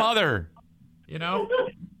was my mother. You know?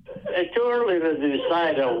 It's too early to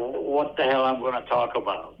decide what the hell I'm going to talk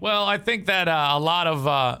about. Well, I think that a lot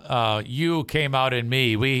of you came out in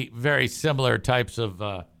me. We very similar types of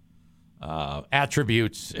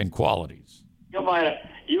attributes and qualities.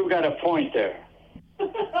 You got a point there.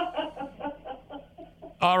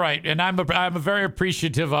 All right, and I'm very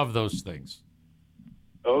appreciative of those things.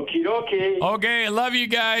 Okie dokie. Okay, I love you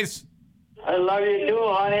guys. I love you too,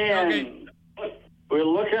 honey. Okay. And we're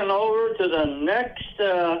looking over to the next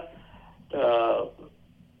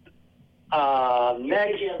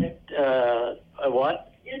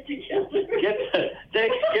what? Get together.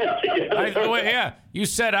 Get together. Yeah, you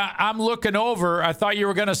said I'm looking over. I thought you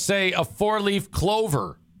were going to say a 4-leaf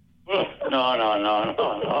clover.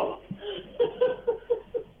 No.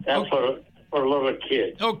 That's for little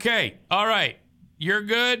kids. Okay. All right. You're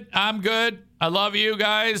good. I'm good. I love you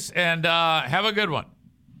guys, and have a good one.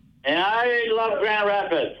 And I love Grand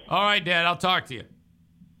Rapids. All right, Dad. I'll talk to you.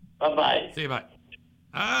 Bye-bye. See you. Bye.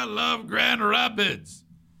 I love Grand Rapids.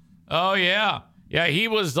 Oh, yeah. Yeah, he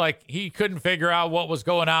was like, he couldn't figure out what was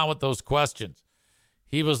going on with those questions.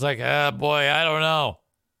 He was like, boy, I don't know.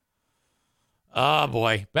 Oh,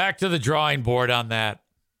 boy. Back to the drawing board on that.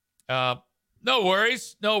 No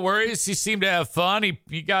worries. No worries. He seemed to have fun.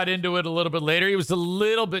 He got into it a little bit later. He was a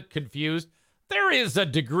little bit confused. There is a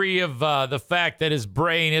degree of the fact that his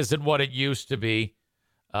brain isn't what it used to be.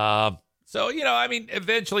 So, you know, I mean,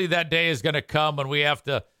 eventually that day is going to come when we have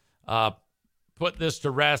to put this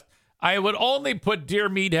to rest. I would only put Dear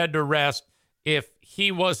Meathead to rest if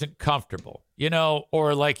he wasn't comfortable, you know,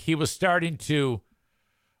 or like he was starting to,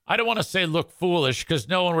 I don't want to say look foolish because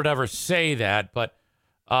no one would ever say that, but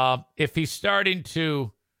if he's starting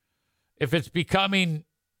to, if it's becoming,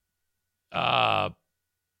 I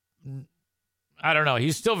don't know,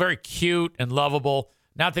 he's still very cute and lovable.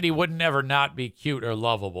 Not that he would never not be cute or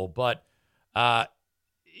lovable, but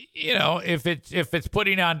you know, if it's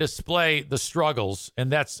putting on display the struggles,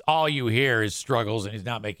 and that's all you hear is struggles, and he's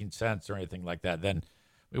not making sense or anything like that, then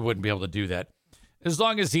we wouldn't be able to do that. As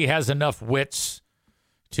long as he has enough wits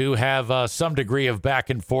to have some degree of back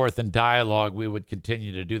and forth and dialogue, we would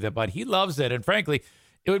continue to do that. But he loves it, and frankly,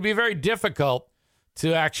 it would be very difficult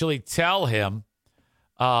to actually tell him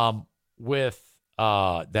with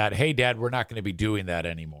that, hey, Dad, we're not going to be doing that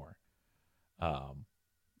anymore.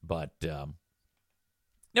 But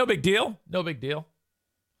no big deal. No big deal.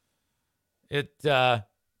 Did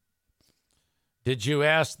you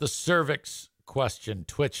ask the cervix question?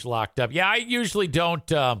 Twitch locked up. Yeah, I usually don't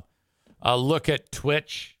look at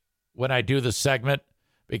Twitch when I do the segment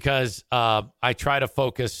because I try to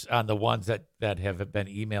focus on the ones that have been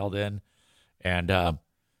emailed in. And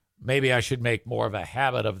maybe I should make more of a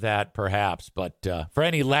habit of that, perhaps. But for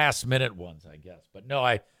any last-minute ones, I guess. But no,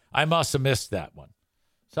 I must have missed that one.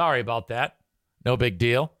 Sorry about that. No big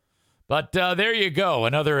deal. But there you go.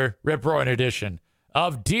 Another rip-roaring edition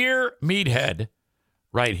of Dear Meathead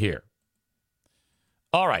right here.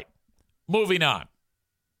 All right. Moving on.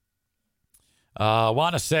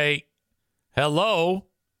 Want to say hello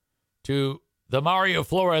to the Mario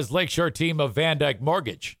Flores Lakeshore team of Van Dyke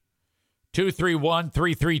Mortgage.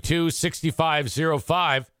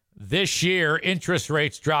 231-332-6505. This year, interest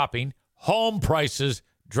rates dropping, home prices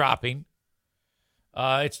dropping.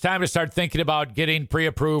 It's time to start thinking about getting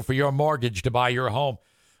pre-approved for your mortgage to buy your home.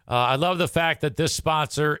 I love the fact that this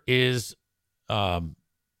sponsor is, doesn't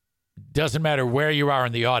matter where you are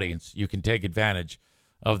in the audience, you can take advantage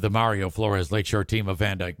of the Mario Flores Lakeshore team of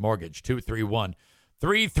Van Dyke Mortgage.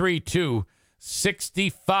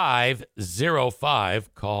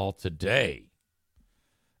 231-332-6505. Call today.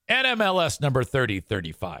 NMLS number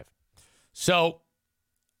 3035. So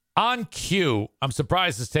on cue, I'm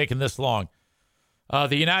surprised it's taken this long.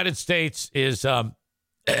 The United States is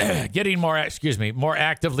getting more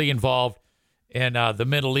actively involved in the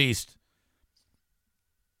Middle East.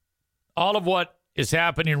 All of what is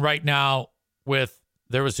happening right now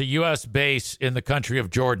there was a U.S. base in the country of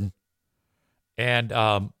Jordan, and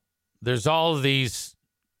there's all of these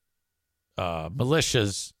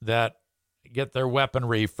militias that get their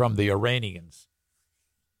weaponry from the Iranians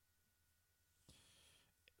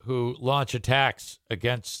who launch attacks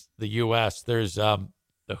against the U.S. There's the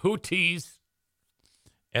Houthis,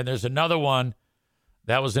 and there's another one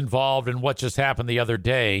that was involved in what just happened the other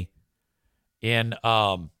day in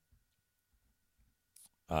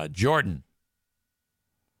Jordan.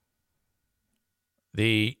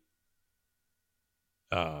 The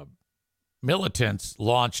militants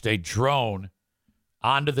launched a drone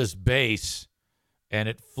onto this base, and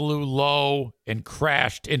it flew low and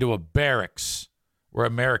crashed into a barracks where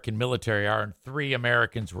American military are, and 3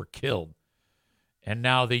 Americans were killed. And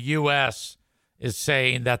now the U.S. is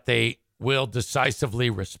saying that they will decisively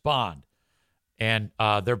respond. And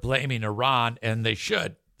they're blaming Iran, and they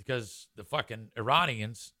should, because the fucking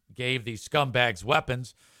Iranians gave these scumbags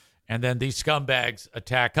weapons, and then these scumbags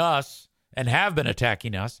attack us and have been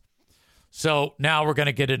attacking us. So now we're going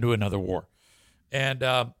to get into another war. And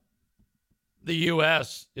the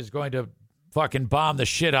U.S. is going to fucking bomb the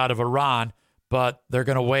shit out of Iran, but they're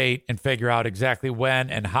going to wait and figure out exactly when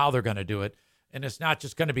and how they're going to do it. And it's not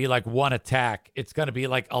just going to be like one attack. It's going to be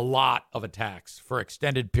like a lot of attacks for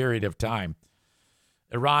extended period of time.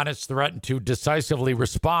 Iran has threatened to decisively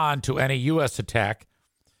respond to any U.S. attack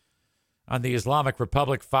on the Islamic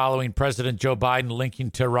Republic following President Joe Biden linking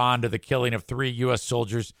Tehran to the killing of 3 U.S.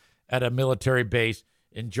 soldiers at a military base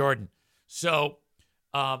in Jordan. So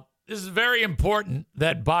this is very important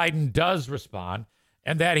that Biden does respond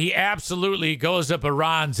and that he absolutely goes up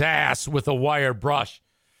Iran's ass with a wire brush.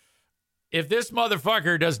 If this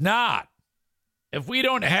motherfucker does not, if we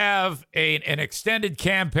don't have an extended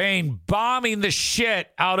campaign bombing the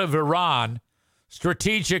shit out of Iran,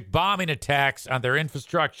 strategic bombing attacks on their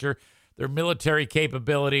infrastructure, their military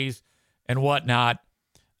capabilities, and whatnot,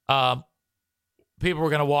 people are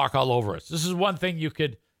going to walk all over us. This is one thing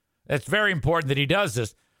that's very important that he does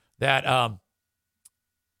this, that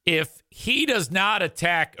if he does not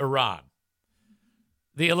attack Iran,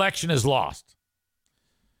 the election is lost.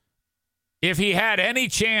 If he had any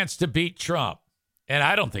chance to beat Trump, and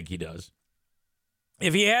I don't think he does,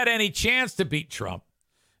 if he had any chance to beat Trump,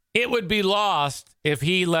 it would be lost if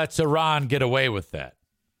he lets Iran get away with that.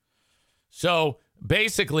 So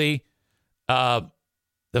basically, the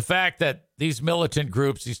fact that these militant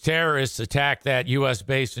groups, these terrorists, attack that U.S.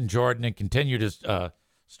 base in Jordan and continue to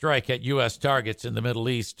strike at U.S. targets in the Middle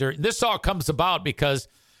East, this all comes about because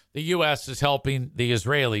the U.S. is helping the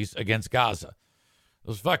Israelis against Gaza.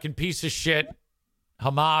 Those fucking piece of shit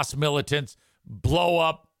Hamas militants blow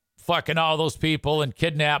up fucking all those people and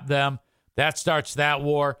kidnap them. That starts that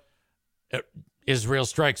war. Israel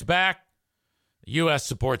strikes back. The U.S.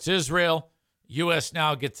 supports Israel. U.S.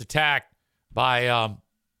 now gets attacked by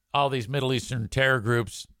all these Middle Eastern terror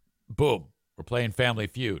groups. Boom. We're playing Family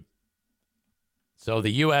Feud. So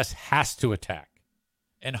the U.S. has to attack,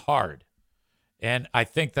 and hard. And I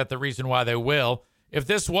think that the reason why they will, if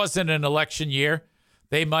this wasn't an election year,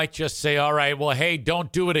 they might just say, all right, well, hey,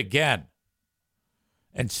 don't do it again,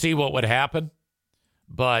 and see what would happen.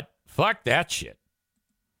 But fuck that shit.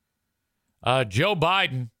 Joe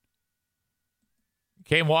Biden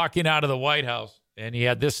came walking out of the White House, and he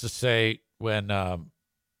had this to say when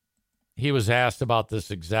he was asked about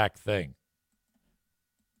this exact thing.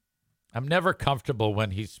 I'm never comfortable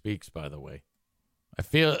when he speaks, by the way. I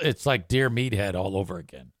feel it's like Dear Meathead all over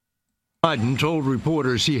again. Biden told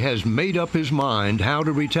reporters he has made up his mind how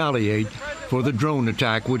to retaliate for the drone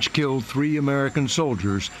attack which killed 3 American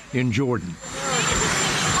soldiers in Jordan.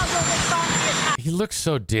 He looks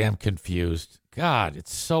so damn confused. God,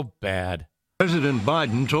 it's so bad. President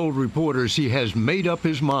Biden told reporters he has made up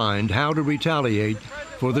his mind how to retaliate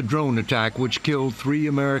for the drone attack which killed 3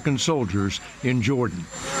 American soldiers in Jordan.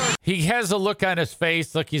 He has a look on his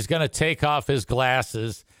face like he's going to take off his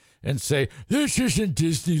glasses and say, this isn't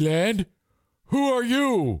Disneyland. Who are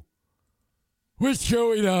you? What's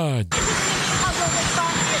going on?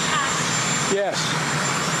 Yes.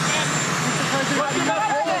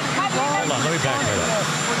 Hold on, let me back that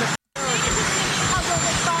up.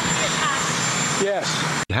 Yes.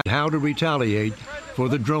 How to retaliate for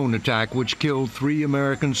the drone attack which killed 3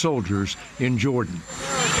 American soldiers in Jordan.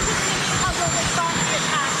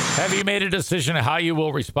 Have you made a decision on how you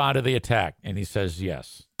will respond to the attack? And he says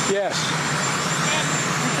yes. Yes.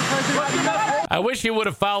 I wish he would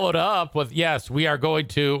have followed up with yes, we are going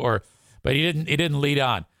to, but he didn't lead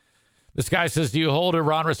on. This guy says, do you hold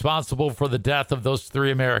Iran responsible for the death of those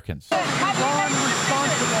 3 Americans? Iran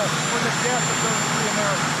responsible for the death of those 3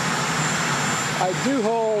 Americans. I do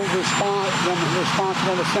hold them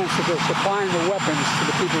responsible in the sense that they're supplying the weapons to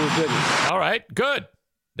the people who did it. All right, good.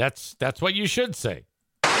 That's what you should say.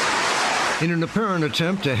 In an apparent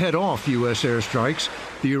attempt to head off U.S. airstrikes,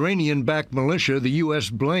 the Iranian-backed militia the U.S.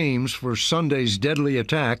 blames for Sunday's deadly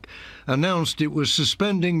attack announced it was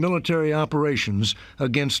suspending military operations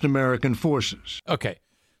against American forces. Okay,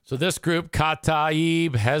 so this group,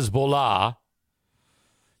 Kataib Hezbollah,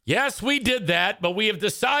 yes, we did that, but we have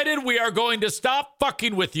decided we are going to stop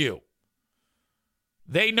fucking with you.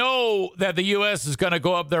 They know that the U.S. is going to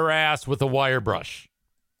go up their ass with a wire brush.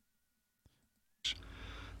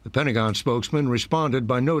 The Pentagon spokesman responded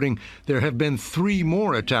by noting there have been 3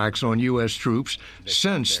 more attacks on U.S. troops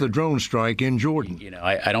since the drone strike in Jordan.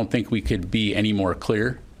 I don't think we could be any more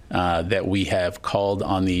clear that we have called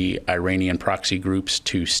on the Iranian proxy groups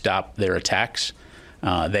to stop their attacks.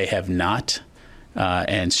 They have not.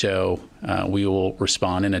 And so we will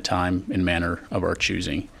respond in a time and manner of our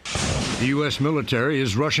choosing. The U.S. military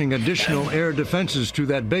is rushing additional air defenses to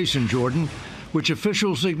that base in Jordan, which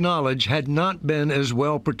officials acknowledge had not been as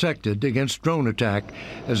well protected against drone attack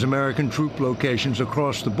as American troop locations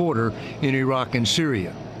across the border in Iraq and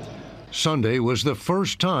Syria. Sunday was the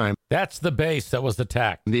first time that's the base that was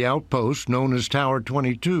attacked. The outpost, known as Tower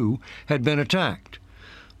 22, had been attacked.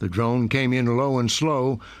 The drone came in low and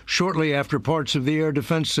slow shortly after parts of the air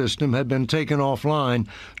defense system had been taken offline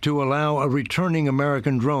to allow a returning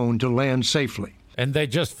American drone to land safely. And they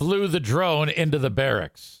just flew the drone into the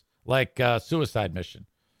barracks. Like a suicide mission.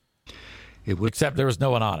 Except there was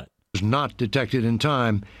no one on it. It was not detected in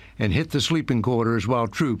time and hit the sleeping quarters while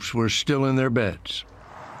troops were still in their beds.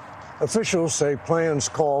 Officials say plans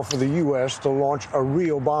call for the U.S. to launch a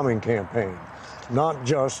real bombing campaign, not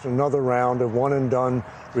just another round of one-and-done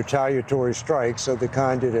retaliatory strikes of the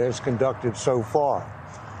kind it has conducted so far.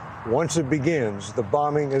 Once it begins, the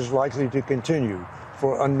bombing is likely to continue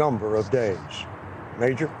for a number of days.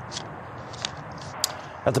 Major?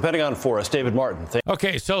 At the Pentagon for us, David Martin.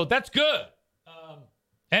 Okay, so that's good.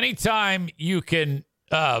 Anytime you can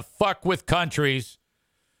fuck with countries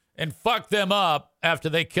and fuck them up after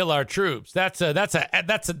they kill our troops, that's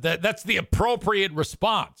the appropriate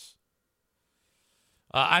response.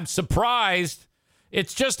 I'm surprised.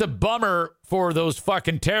 It's just a bummer for those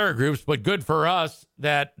fucking terror groups, but good for us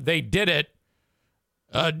that they did it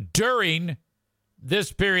during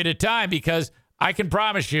this period of time, because I can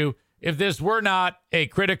promise you, if this were not a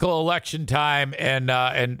critical election time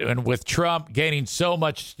and with Trump gaining so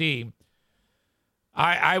much steam,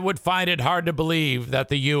 I would find it hard to believe that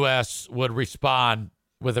the U.S. would respond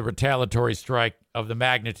with a retaliatory strike of the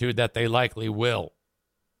magnitude that they likely will.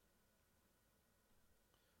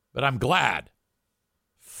 But I'm glad.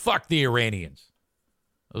 Fuck the Iranians.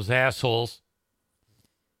 Those assholes.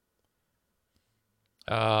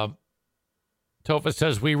 Tofa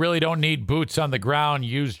says, we really don't need boots on the ground,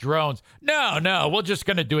 use drones. No, we're just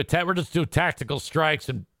going to do we're just doing tactical strikes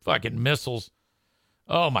and fucking missiles.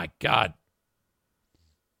 Oh, my God.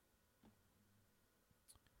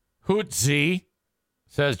 Hootz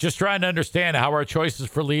says, just trying to understand how our choices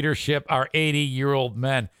for leadership are 80-year-old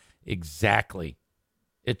men. Exactly.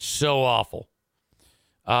 It's so awful.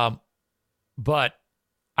 But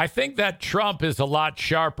I think that Trump is a lot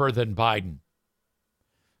sharper than Biden.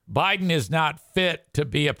 Biden is not fit to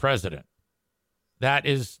be a president. That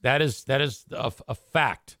is a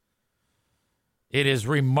fact. It is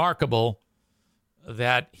remarkable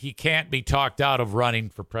that he can't be talked out of running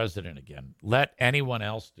for president again. Let anyone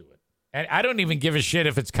else do it. And I don't even give a shit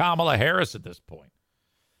if it's Kamala Harris at this point.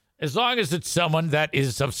 As long as it's someone that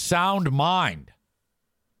is of sound mind.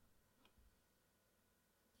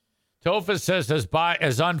 Tofa says,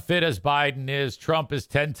 as unfit as Biden is, Trump is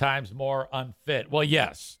 10 times more unfit. Well,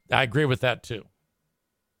 yes, I agree with that, too.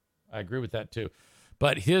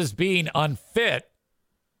 But his being unfit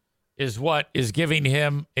is what is giving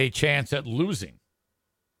him a chance at losing.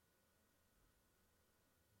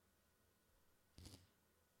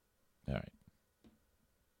 All right.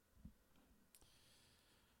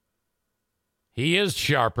 He is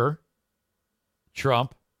sharper,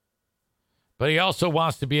 Trump. But he also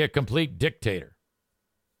wants to be a complete dictator.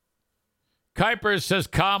 Kuiper says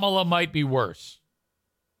Kamala might be worse.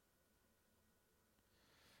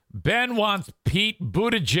 Ben wants Pete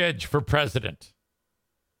Buttigieg for president.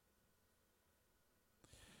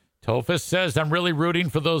 Tofus says, I'm really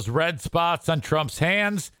rooting for those red spots on Trump's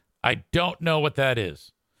hands. I don't know what that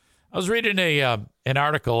is. I was reading an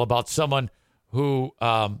article about someone who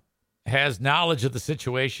has knowledge of the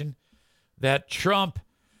situation, that Trump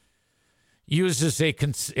uses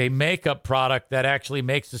a makeup product that actually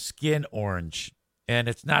makes the skin orange. And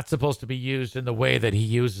it's not supposed to be used in the way that he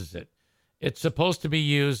uses it. It's supposed to be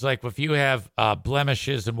used like if you have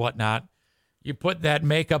blemishes and whatnot, you put that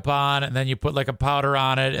makeup on and then you put like a powder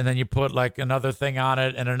on it and then you put like another thing on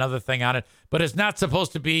it and another thing on it. But it's not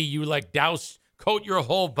supposed to be you like coat your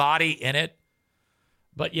whole body in it.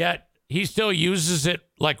 But yet he still uses it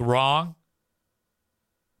like wrong.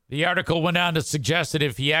 The article went on to suggest that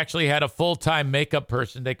if he actually had a full-time makeup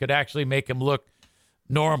person, they could actually make him look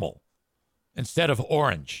normal instead of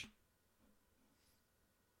orange.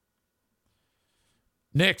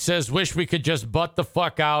 Nick says, wish we could just butt the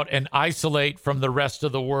fuck out and isolate from the rest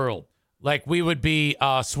of the world. Like we would be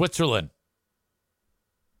Switzerland.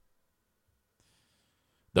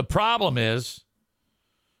 The problem is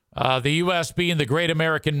the U.S. being the great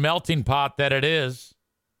American melting pot that it is,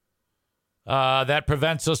 that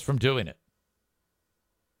prevents us from doing it.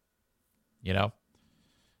 You know?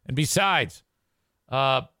 And besides,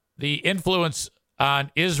 the influence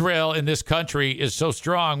on Israel in this country is so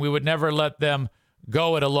strong, we would never let them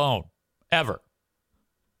go it alone. Ever.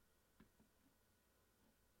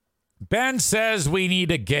 Ben says we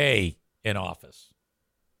need a gay in office.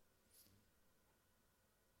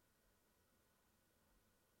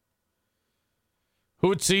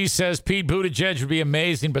 Hootsie says Pete Buttigieg would be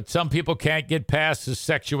amazing, but some people can't get past his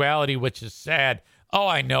sexuality, which is sad. Oh,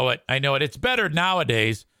 I know it. It's better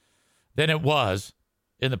nowadays than it was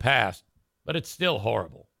in the past, but it's still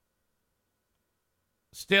horrible.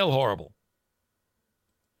 Still horrible.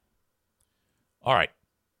 All right.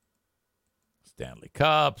 Stanley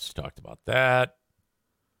Cups, talked about that.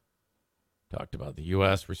 Talked about the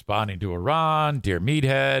U.S. responding to Iran. Dear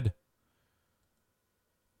Meathead.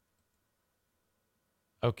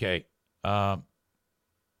 Okay.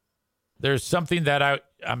 There's something that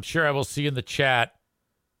I'm sure I will see in the chat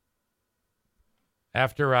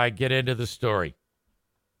after I get into the story.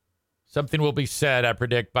 Something will be said, I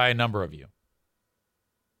predict, by a number of you.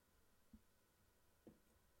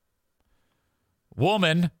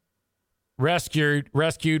 Woman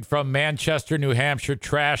rescued from Manchester, New Hampshire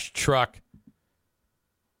trash truck.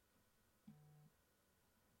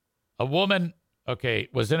 A woman,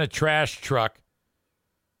 was in a trash truck,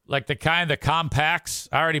 like the kind that compacts.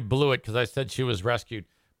 I already blew it because I said she was rescued.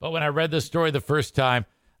 But when I read this story the first time,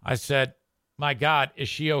 I said, my God, is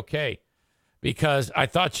she okay? Because I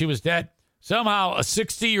thought she was dead. Somehow a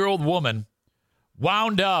 60-year-old woman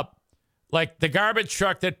wound up like the garbage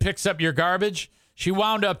truck that picks up your garbage. She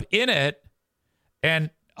wound up in it. And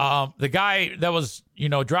the guy that was,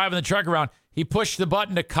 driving the truck around, he pushed the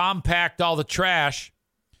button to compact all the trash.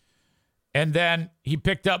 And then he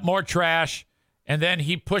picked up more trash. And then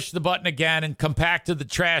he pushed the button again and compacted the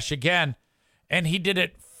trash again. And he did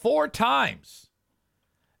it 4 times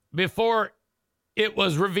before it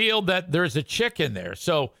was revealed that there's a chick in there.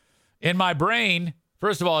 So in my brain,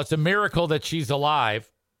 first of all, it's a miracle that she's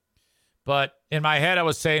alive. But in my head, I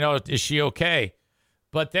was saying, oh, is she okay?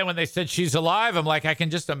 But then when they said she's alive, I'm like, I can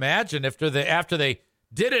just imagine after they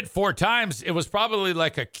did it 4 times, it was probably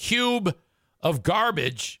like a cube of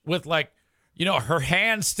garbage with her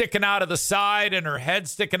hand sticking out of the side and her head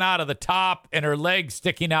sticking out of the top and her legs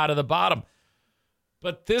sticking out of the bottom.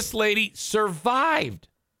 But this lady survived.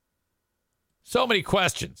 So many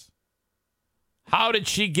questions. How did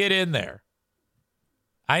she get in there?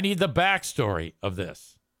 I need the backstory of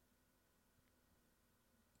this.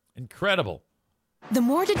 Incredible. The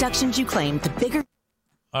more deductions you claim, the bigger.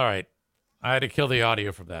 All right. I had to kill the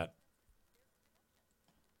audio from that.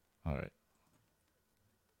 All right.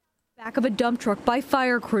 Back of a dump truck by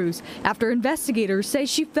fire crews after investigators say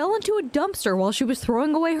she fell into a dumpster while she was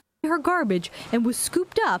throwing away her garbage and was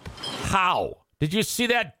scooped up. How? Did you see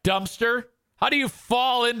that dumpster? How do you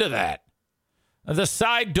fall into that? The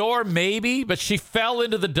side door, maybe, but she fell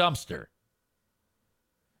into the dumpster.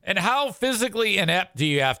 And how physically inept do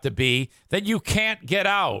you have to be that you can't get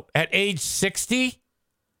out at age 60?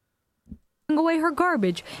 Away her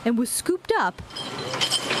garbage and was scooped up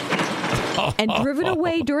and driven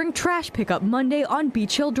away during trash pickup Monday on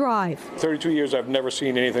Beach Hill Drive. 32 years, I've never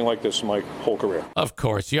seen anything like this in my whole career. Of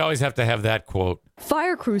course, you always have to have that quote.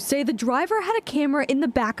 Fire crews say the driver had a camera in the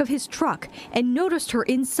back of his truck and noticed her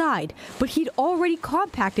inside, but he'd already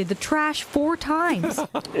compacted the trash 4 times.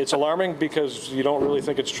 It's alarming because you don't really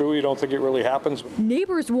think it's true. You don't think it really happens.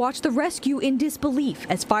 Neighbors watched the rescue in disbelief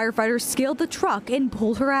as firefighters scaled the truck and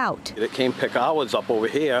pulled her out. It came pick ours up over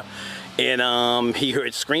here. And he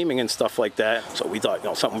heard screaming and stuff like that. So we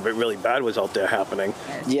thought, something really bad was out there happening.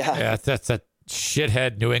 Yeah, that's a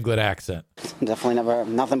shithead New England accent. Definitely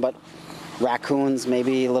nothing but raccoons,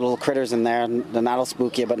 maybe little critters in there. Then that'll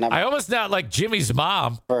spook you, but never. I almost not like Jimmy's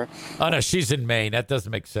mom. Oh, no, she's in Maine. That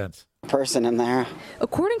doesn't make sense. Person in there.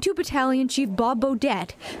 According to Battalion Chief Bob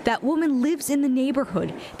Bodette, that woman lives in the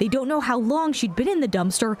neighborhood. They don't know how long she'd been in the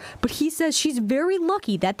dumpster, but he says she's very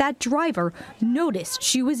lucky that driver noticed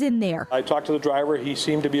she was in there. I talked to the driver. He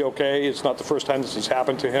seemed to be okay. It's not the first time this has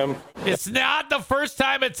happened to him. It's not the first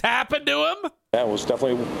time it's happened to him? That was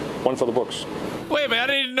definitely one for the books. Wait a minute, I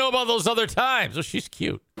didn't even know about those other times. Oh, she's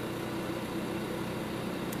cute.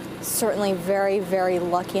 Certainly very, very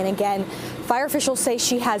lucky. And again, fire officials say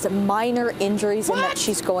she has minor injuries and that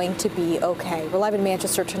she's going to be okay. We're live in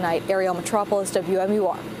Manchester tonight. Ariel Metropolis,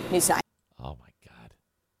 WMUR News 9. Oh, my God.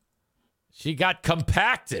 She got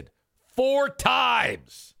compacted 4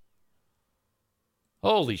 times.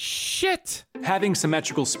 Holy shit. Having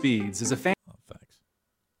symmetrical speeds is a fan. Oh, thanks.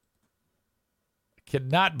 I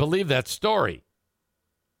cannot believe that story.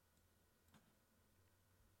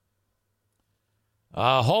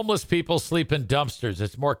 Homeless people sleep in dumpsters.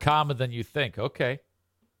 It's more common than you think. Okay.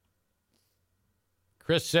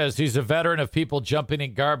 Chris says he's a veteran of people jumping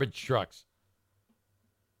in garbage trucks.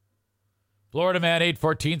 Florida Man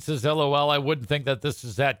 814 says, LOL, I wouldn't think that this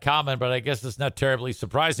is that common, but I guess it's not terribly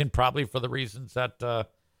surprising, probably for the reasons that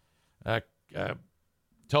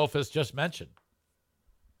Tofus just mentioned.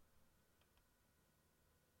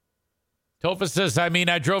 Tofus says,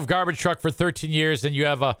 I drove garbage truck for 13 years and you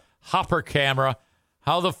have a hopper camera.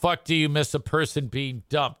 How the fuck do you miss a person being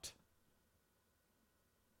dumped?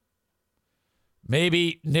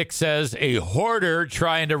 Maybe, Nick says, a hoarder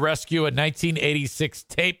trying to rescue a 1986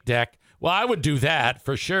 tape deck. Well, I would do that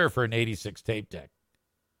for sure for an 86 tape deck.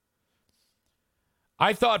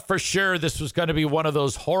 I thought for sure this was going to be one of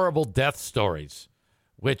those horrible death stories,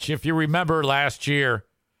 which, if you remember last year,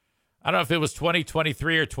 I don't know if it was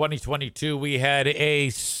 2023 or 2022, we had a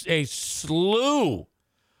slew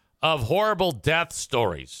of horrible death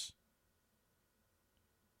stories.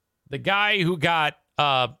 The guy who got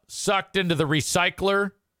sucked into the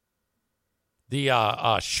recycler, the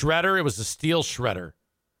shredder, it was a steel shredder.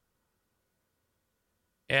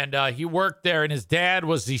 And he worked there, and his dad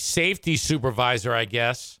was the safety supervisor, I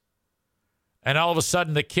guess. And all of a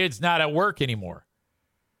sudden, the kid's not at work anymore.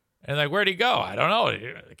 And like, where'd he go? I don't know.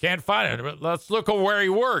 I can't find him. Let's look at where he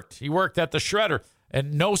worked. He worked at the shredder,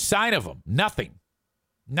 and no sign of him. Nothing.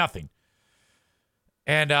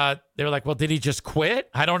 And they were like, well, did he just quit?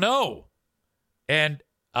 I don't know. And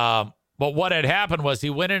but what had happened was he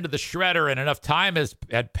went into the shredder, and enough time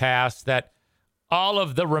had passed that all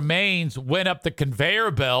of the remains went up the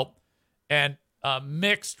conveyor belt and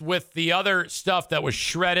mixed with the other stuff that was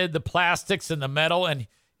shredded, the plastics and the metal, and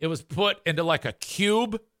it was put into like a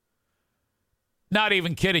cube. Not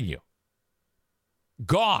even kidding you.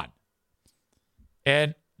 Gone.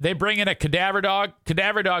 And they bring in a cadaver dog.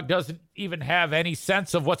 Cadaver dog doesn't even have any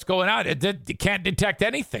sense of what's going on. It can't detect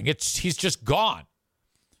anything. He's just gone.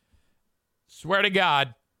 Swear to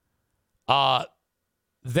God.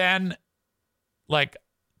 Then, like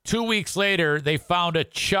 2 weeks later, they found a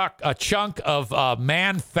chunk of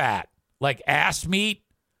man fat, like ass meat,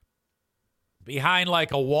 behind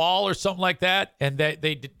like a wall or something like that. And they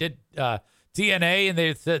did DNA, and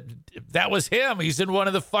they said that was him. He's in one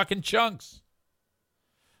of the fucking chunks.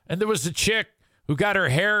 And there was a chick who got her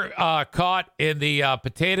hair caught in the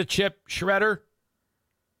potato chip shredder.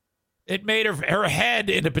 It made her head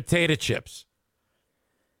into potato chips.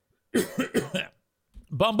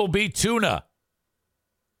 Bumblebee tuna.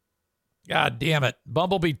 God damn it.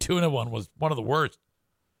 Bumblebee tuna one was one of the worst.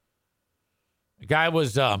 The guy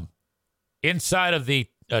was inside of the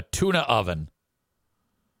tuna oven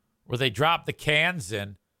where they drop the cans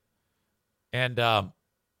in, and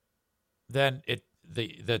then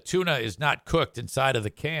the tuna is not cooked inside of the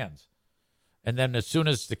cans. And then as soon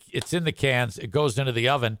as it's in the cans, it goes into the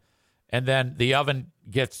oven, and then the oven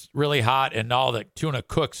gets really hot, and all the tuna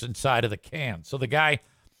cooks inside of the can. So the guy,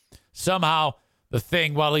 somehow, the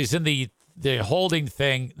thing, while he's in the holding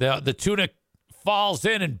thing, the tuna falls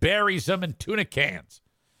in and buries them in tuna cans.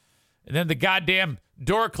 And then the goddamn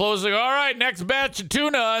door closes. All right, next batch of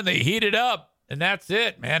tuna, and they heat it up, and that's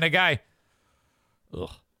it, man. The guy, ugh,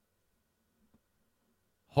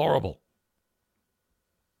 horrible.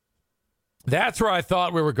 That's where I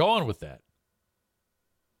thought we were going with that.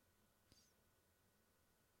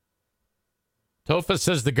 Tofa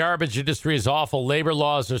says the garbage industry is awful. Labor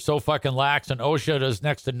laws are so fucking lax, and OSHA does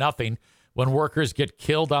next to nothing when workers get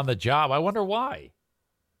killed on the job. I wonder why.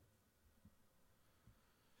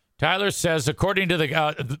 Tyler says, according to the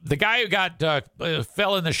guy who got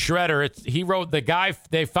fell in the shredder, he wrote the guy,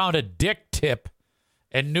 they found a dick tip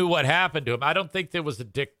and knew what happened to him. I don't think there was a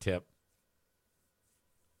dick tip.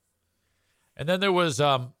 And then there was,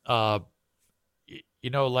 like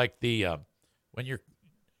when you're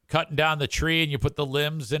cutting down the tree and you put the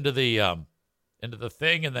limbs into the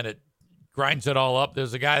thing, and then it grinds it all up.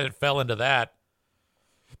 There's a guy that fell into that,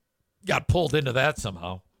 got pulled into that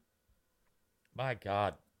somehow. My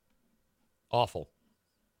God. Awful.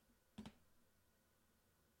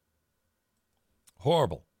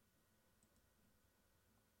 Horrible.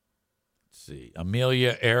 Let's see.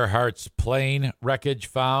 Amelia Earhart's plane wreckage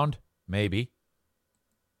found. Maybe.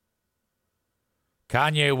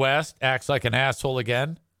 Kanye West acts like an asshole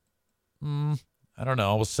again. I don't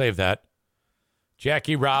know. We'll save that.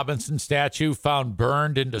 Jackie Robinson statue found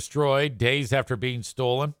burned and destroyed days after being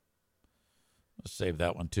stolen. We'll save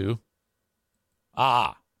that one too.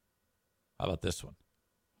 How about this one?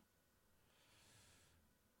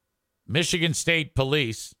 Michigan State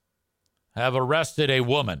Police have arrested a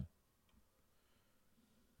woman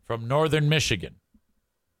from northern Michigan.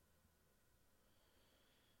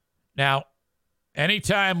 Now,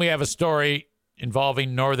 anytime we have a story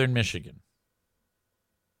involving northern Michigan,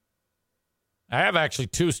 I have actually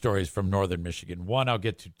two stories from northern Michigan. One I'll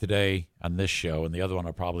get to today on this show, and the other one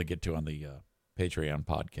I'll probably get to on the Patreon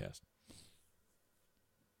podcast.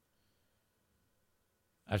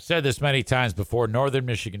 I've said this many times before. Northern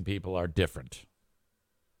Michigan people are different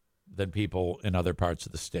than people in other parts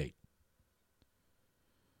of the state.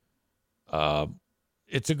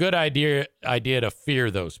 It's a good idea to fear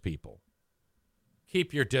those people.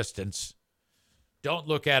 Keep your distance. Don't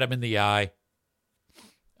look at them in the eye.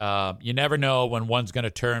 You never know when one's going to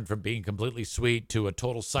turn from being completely sweet to a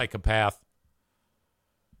total psychopath.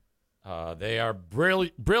 They are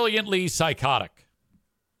brilliantly psychotic.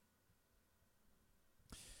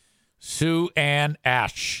 Sue Ann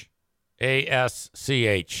Ash,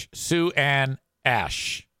 A-S-C-H. Sue Ann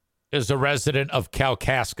Ash is a resident of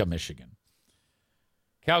Kalkaska, Michigan.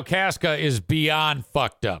 Kalkaska is beyond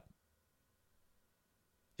fucked up.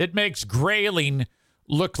 It makes Grayling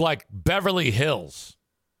look like Beverly Hills.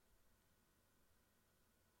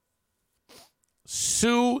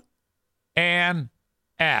 Sue Ann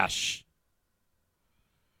Ash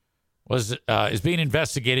is being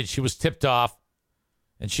investigated. She was tipped off,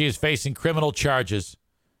 and she is facing criminal charges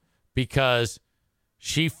because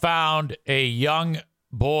she found a young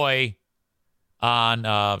boy on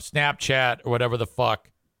Snapchat or whatever the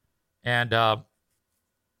fuck, and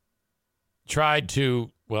tried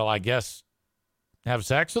to, well, I guess, have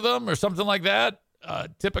sex with him or something like that.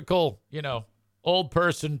 Typical, old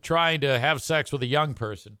person trying to have sex with a young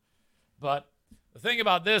person. But the thing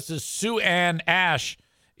about this is Sue Ann Ash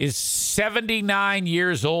is 79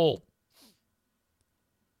 years old.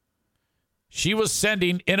 She was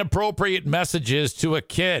sending inappropriate messages to a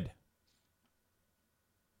kid.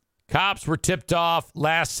 Cops were tipped off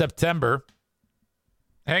last September.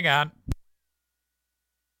 Hang on.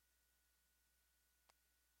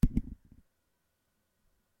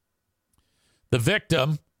 The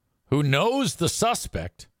victim, who knows the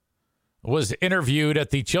suspect, was interviewed at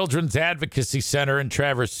the Children's Advocacy Center in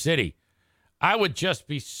Traverse City.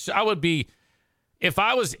 If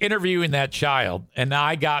I was interviewing that child and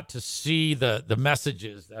I got to see the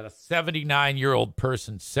messages that a 79-year-old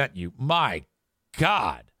person sent you, my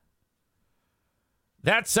God,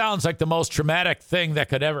 that sounds like the most traumatic thing that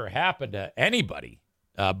could ever happen to anybody,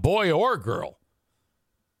 boy or girl.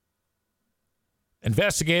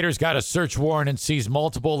 Investigators got a search warrant and seized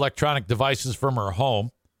multiple electronic devices from her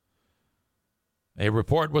home. A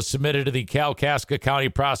report was submitted to the Kalkaska County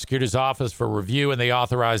Prosecutor's Office for review, and they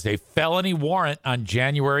authorized a felony warrant on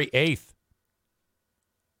January 8th.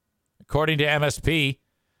 According to MSP,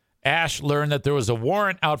 Ash learned that there was a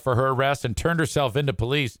warrant out for her arrest and turned herself into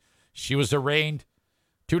police. She was arraigned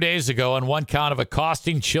 2 days ago on one count of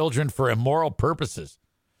accosting children for immoral purposes.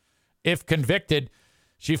 If convicted,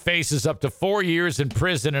 she faces up to 4 years in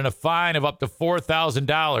prison and a fine of up to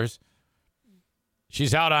 $4,000.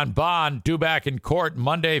 She's out on bond, due back in court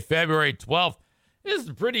Monday, February 12th. This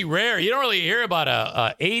is pretty rare. You don't really hear about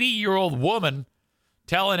a 80-year-old woman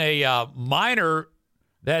telling a minor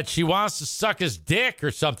that she wants to suck his dick or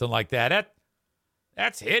something like that.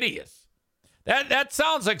 That's hideous. That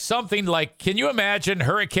sounds like something like, can you imagine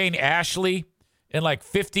Hurricane Ashley in like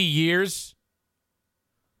 50 years?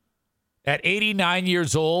 At 89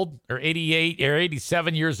 years old or 88 or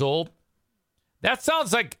 87 years old? That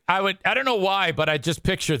sounds like I don't know why, but I just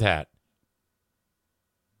picture that.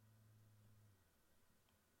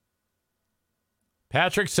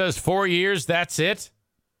 Patrick says 4 years, that's it.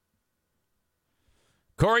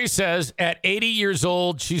 Corey says at 80 years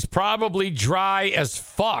old, she's probably dry as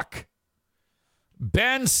fuck.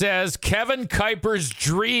 Ben says Kevin Kuiper's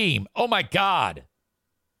dream. Oh, my God.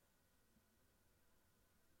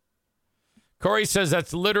 Corey says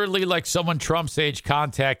that's literally like someone Trump's age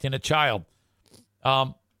contacting a child.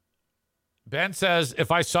 Ben says,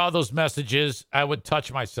 if I saw those messages, I would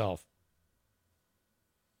touch myself.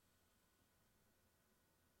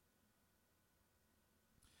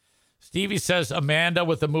 Stevie says, Amanda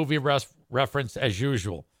with the movie reference as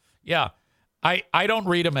usual. Yeah, I don't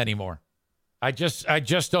read them anymore. I just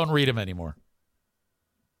don't read them anymore.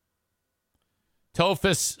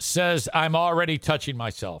 Tophus says, I'm already touching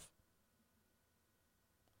myself.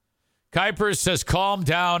 Kuiper says, calm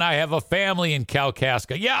down. I have a family in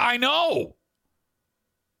Kalkaska. Yeah, I know.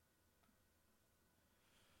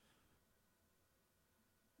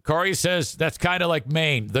 Corey says, that's kind of like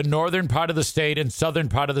Maine. The northern part of the state and southern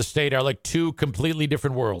part of the state are like two completely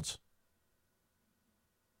different worlds.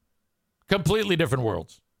 Completely different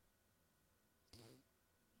worlds.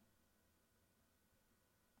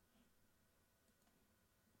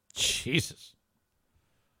 Jesus.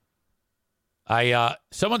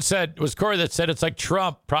 Someone said, it was Corey that said it's like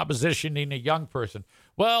Trump propositioning a young person.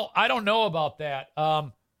 Well, I don't know about that.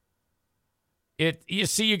 You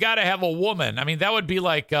see, you got to have a woman. I mean, that would be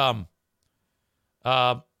like, who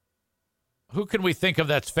can we think of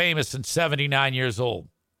that's famous and 79 years old?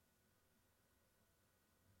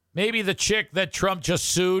 Maybe the chick that Trump just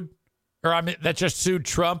sued, that just sued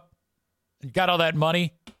Trump and got all that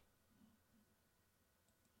money.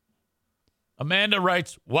 Amanda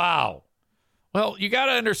writes, wow. Well, you got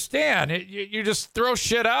to understand, you just throw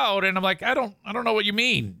shit out, and I'm like, I don't know what you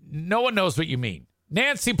mean. No one knows what you mean.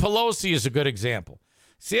 Nancy Pelosi is a good example.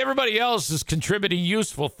 See, everybody else is contributing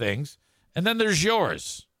useful things, and then there's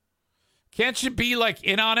yours. Can't you be like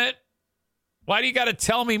in on it? Why do you got to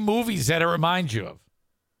tell me movies that it reminds you of?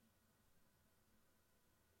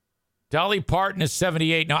 Dolly Parton is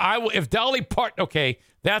 78. Now, if Dolly Parton, okay,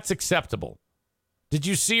 that's acceptable. Did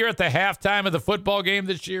you see her at the halftime of the football game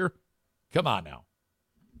this year? Come on now.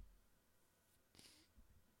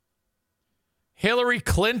 Hillary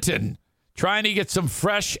Clinton trying to get some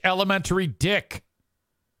fresh elementary dick.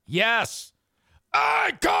 Yes.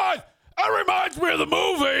 Oh, God, that reminds me of the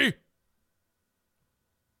movie.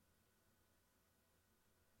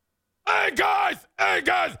 Hey, guys,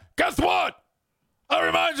 guess what? That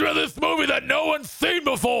reminds me of this movie that no one's seen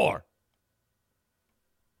before.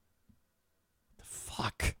 The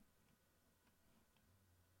fuck?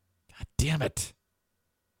 God damn it.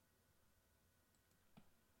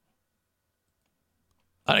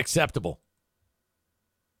 Unacceptable.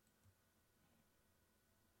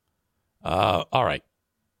 All right.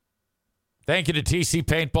 Thank you to TC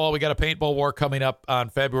Paintball. We got a paintball war coming up on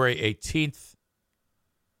February 18th.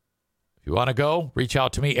 If you want to go, reach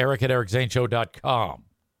out to me, eric@ericzaneshow.com.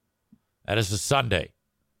 That is a Sunday.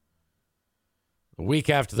 The week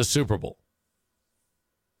after the Super Bowl.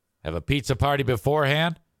 Have a pizza party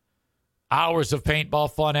beforehand. Hours of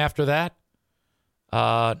paintball fun after that.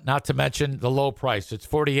 Not to mention the low price. It's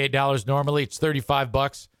 $48 normally. It's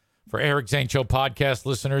 $35 for Eric Zane Show podcast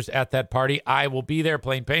listeners at that party. I will be there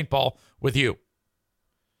playing paintball with you.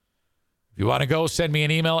 If you want to go, send me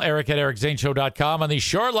an email, eric@ericzaneshow.com on the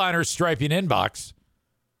Shoreliner striping inbox.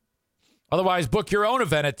 Otherwise, book your own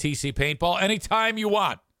event at TC Paintball anytime you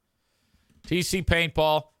want. TC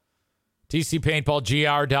Paintball,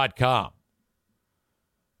 tcpaintballgr.com.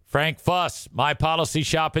 Frank Fuss, My Policy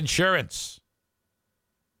Shop Insurance.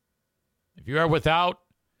 If you are without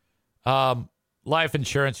life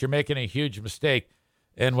insurance, you're making a huge mistake.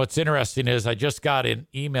 And what's interesting is I just got an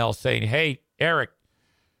email saying, hey, Eric,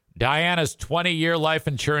 Diana's 20-year life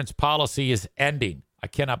insurance policy is ending. I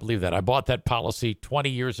cannot believe that. I bought that policy 20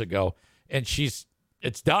 years ago, and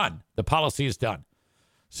it's done. The policy is done.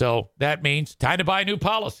 So that means time to buy a new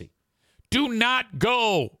policy. Do not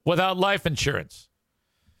go without life insurance.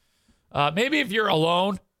 Maybe if you're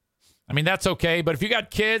alone, I mean, that's okay. But if you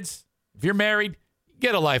got kids, if you're married,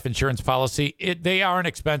 get a life insurance policy. They aren't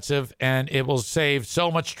expensive, and it will save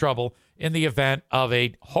so much trouble in the event of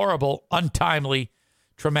a horrible, untimely,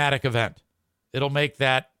 traumatic event. It'll make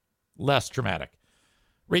that less traumatic.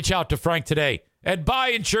 Reach out to Frank today at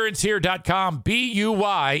buyinsurancehere.com,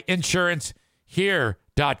 BUY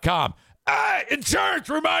insurancehere.com. Insurance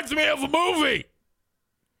reminds me of a movie.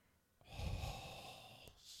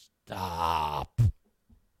 Stop.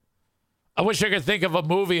 I wish I could think of a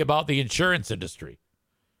movie about the insurance industry.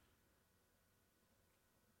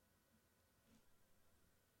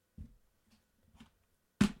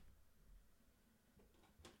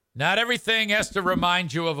 Not everything has to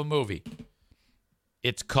remind you of a movie.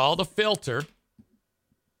 It's called a filter.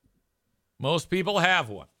 Most people have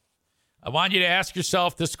one. I want you to ask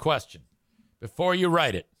yourself this question before you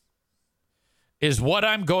write it. Is what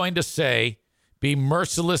I'm going to say be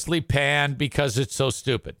mercilessly panned because it's so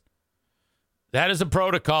stupid? That is a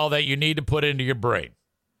protocol that you need to put into your brain.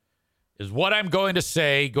 Is what I'm going to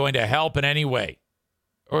say going to help in any way?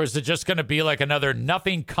 Or is it just going to be like another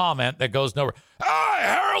nothing comment that goes nowhere? Hey,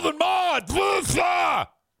 Harold and Maude! What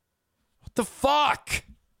the fuck?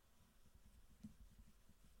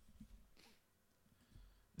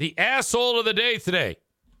 The asshole of the day today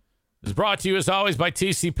is brought to you, as always, by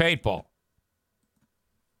TC Paintball.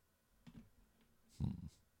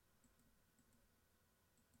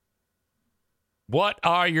 What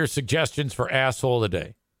are your suggestions for asshole of the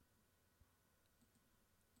day?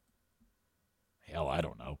 Hell, I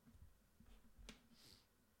don't know.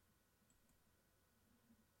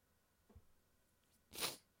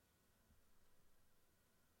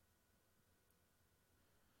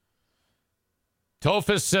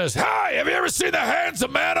 Tophus says, hi, have you ever seen the hands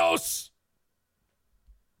of Manos?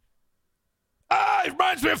 It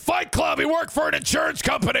reminds me of Fight Club. He worked for an insurance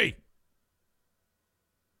company.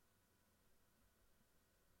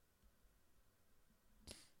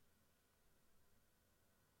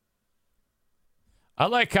 I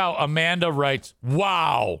like how Amanda writes,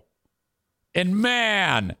 wow. And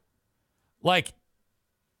man, like,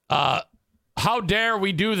 how dare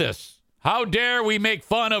we do this? How dare we make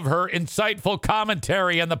fun of her insightful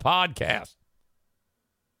commentary on the podcast?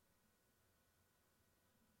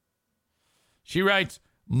 She writes,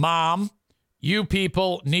 Mom, you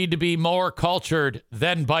people need to be more cultured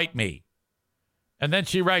than bite me. And then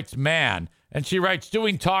she writes, man. And she writes,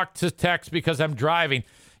 doing talk to text because I'm driving.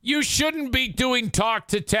 You shouldn't be doing talk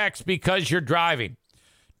to text because you're driving.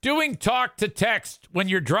 Doing talk to text when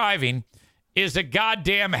you're driving is a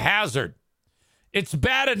goddamn hazard. It's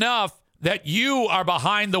bad enough that you are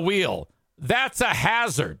behind the wheel. That's a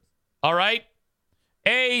hazard, all right?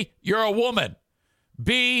 A, you're a woman.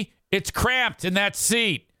 B, it's cramped in that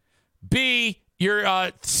seat. B,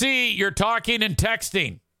 C, you're talking and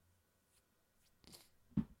texting.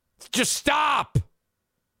 Just stop.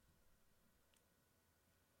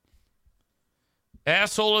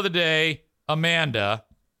 Asshole of the day, Amanda,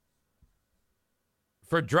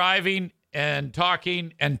 for driving and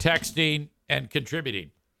talking and texting and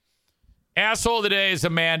contributing. Asshole of the day is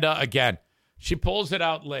Amanda again. She pulls it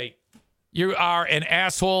out late. You are an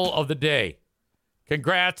asshole of the day.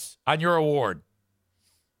 Congrats on your award.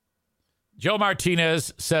 Joe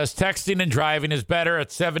Martinez says texting and driving is better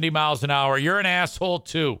at 70 miles an hour. You're an asshole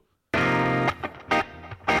too.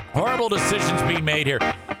 Horrible decisions being made here.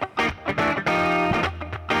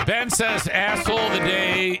 Ben says asshole of the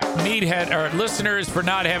day, meathead, or listeners for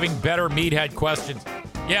not having better meathead questions.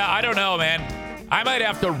 Yeah, I don't know, man. I might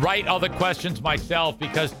have to write all the questions myself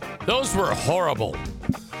because those were horrible.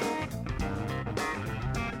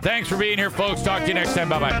 Thanks for being here, folks. Talk to you next time.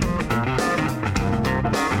 Bye-bye.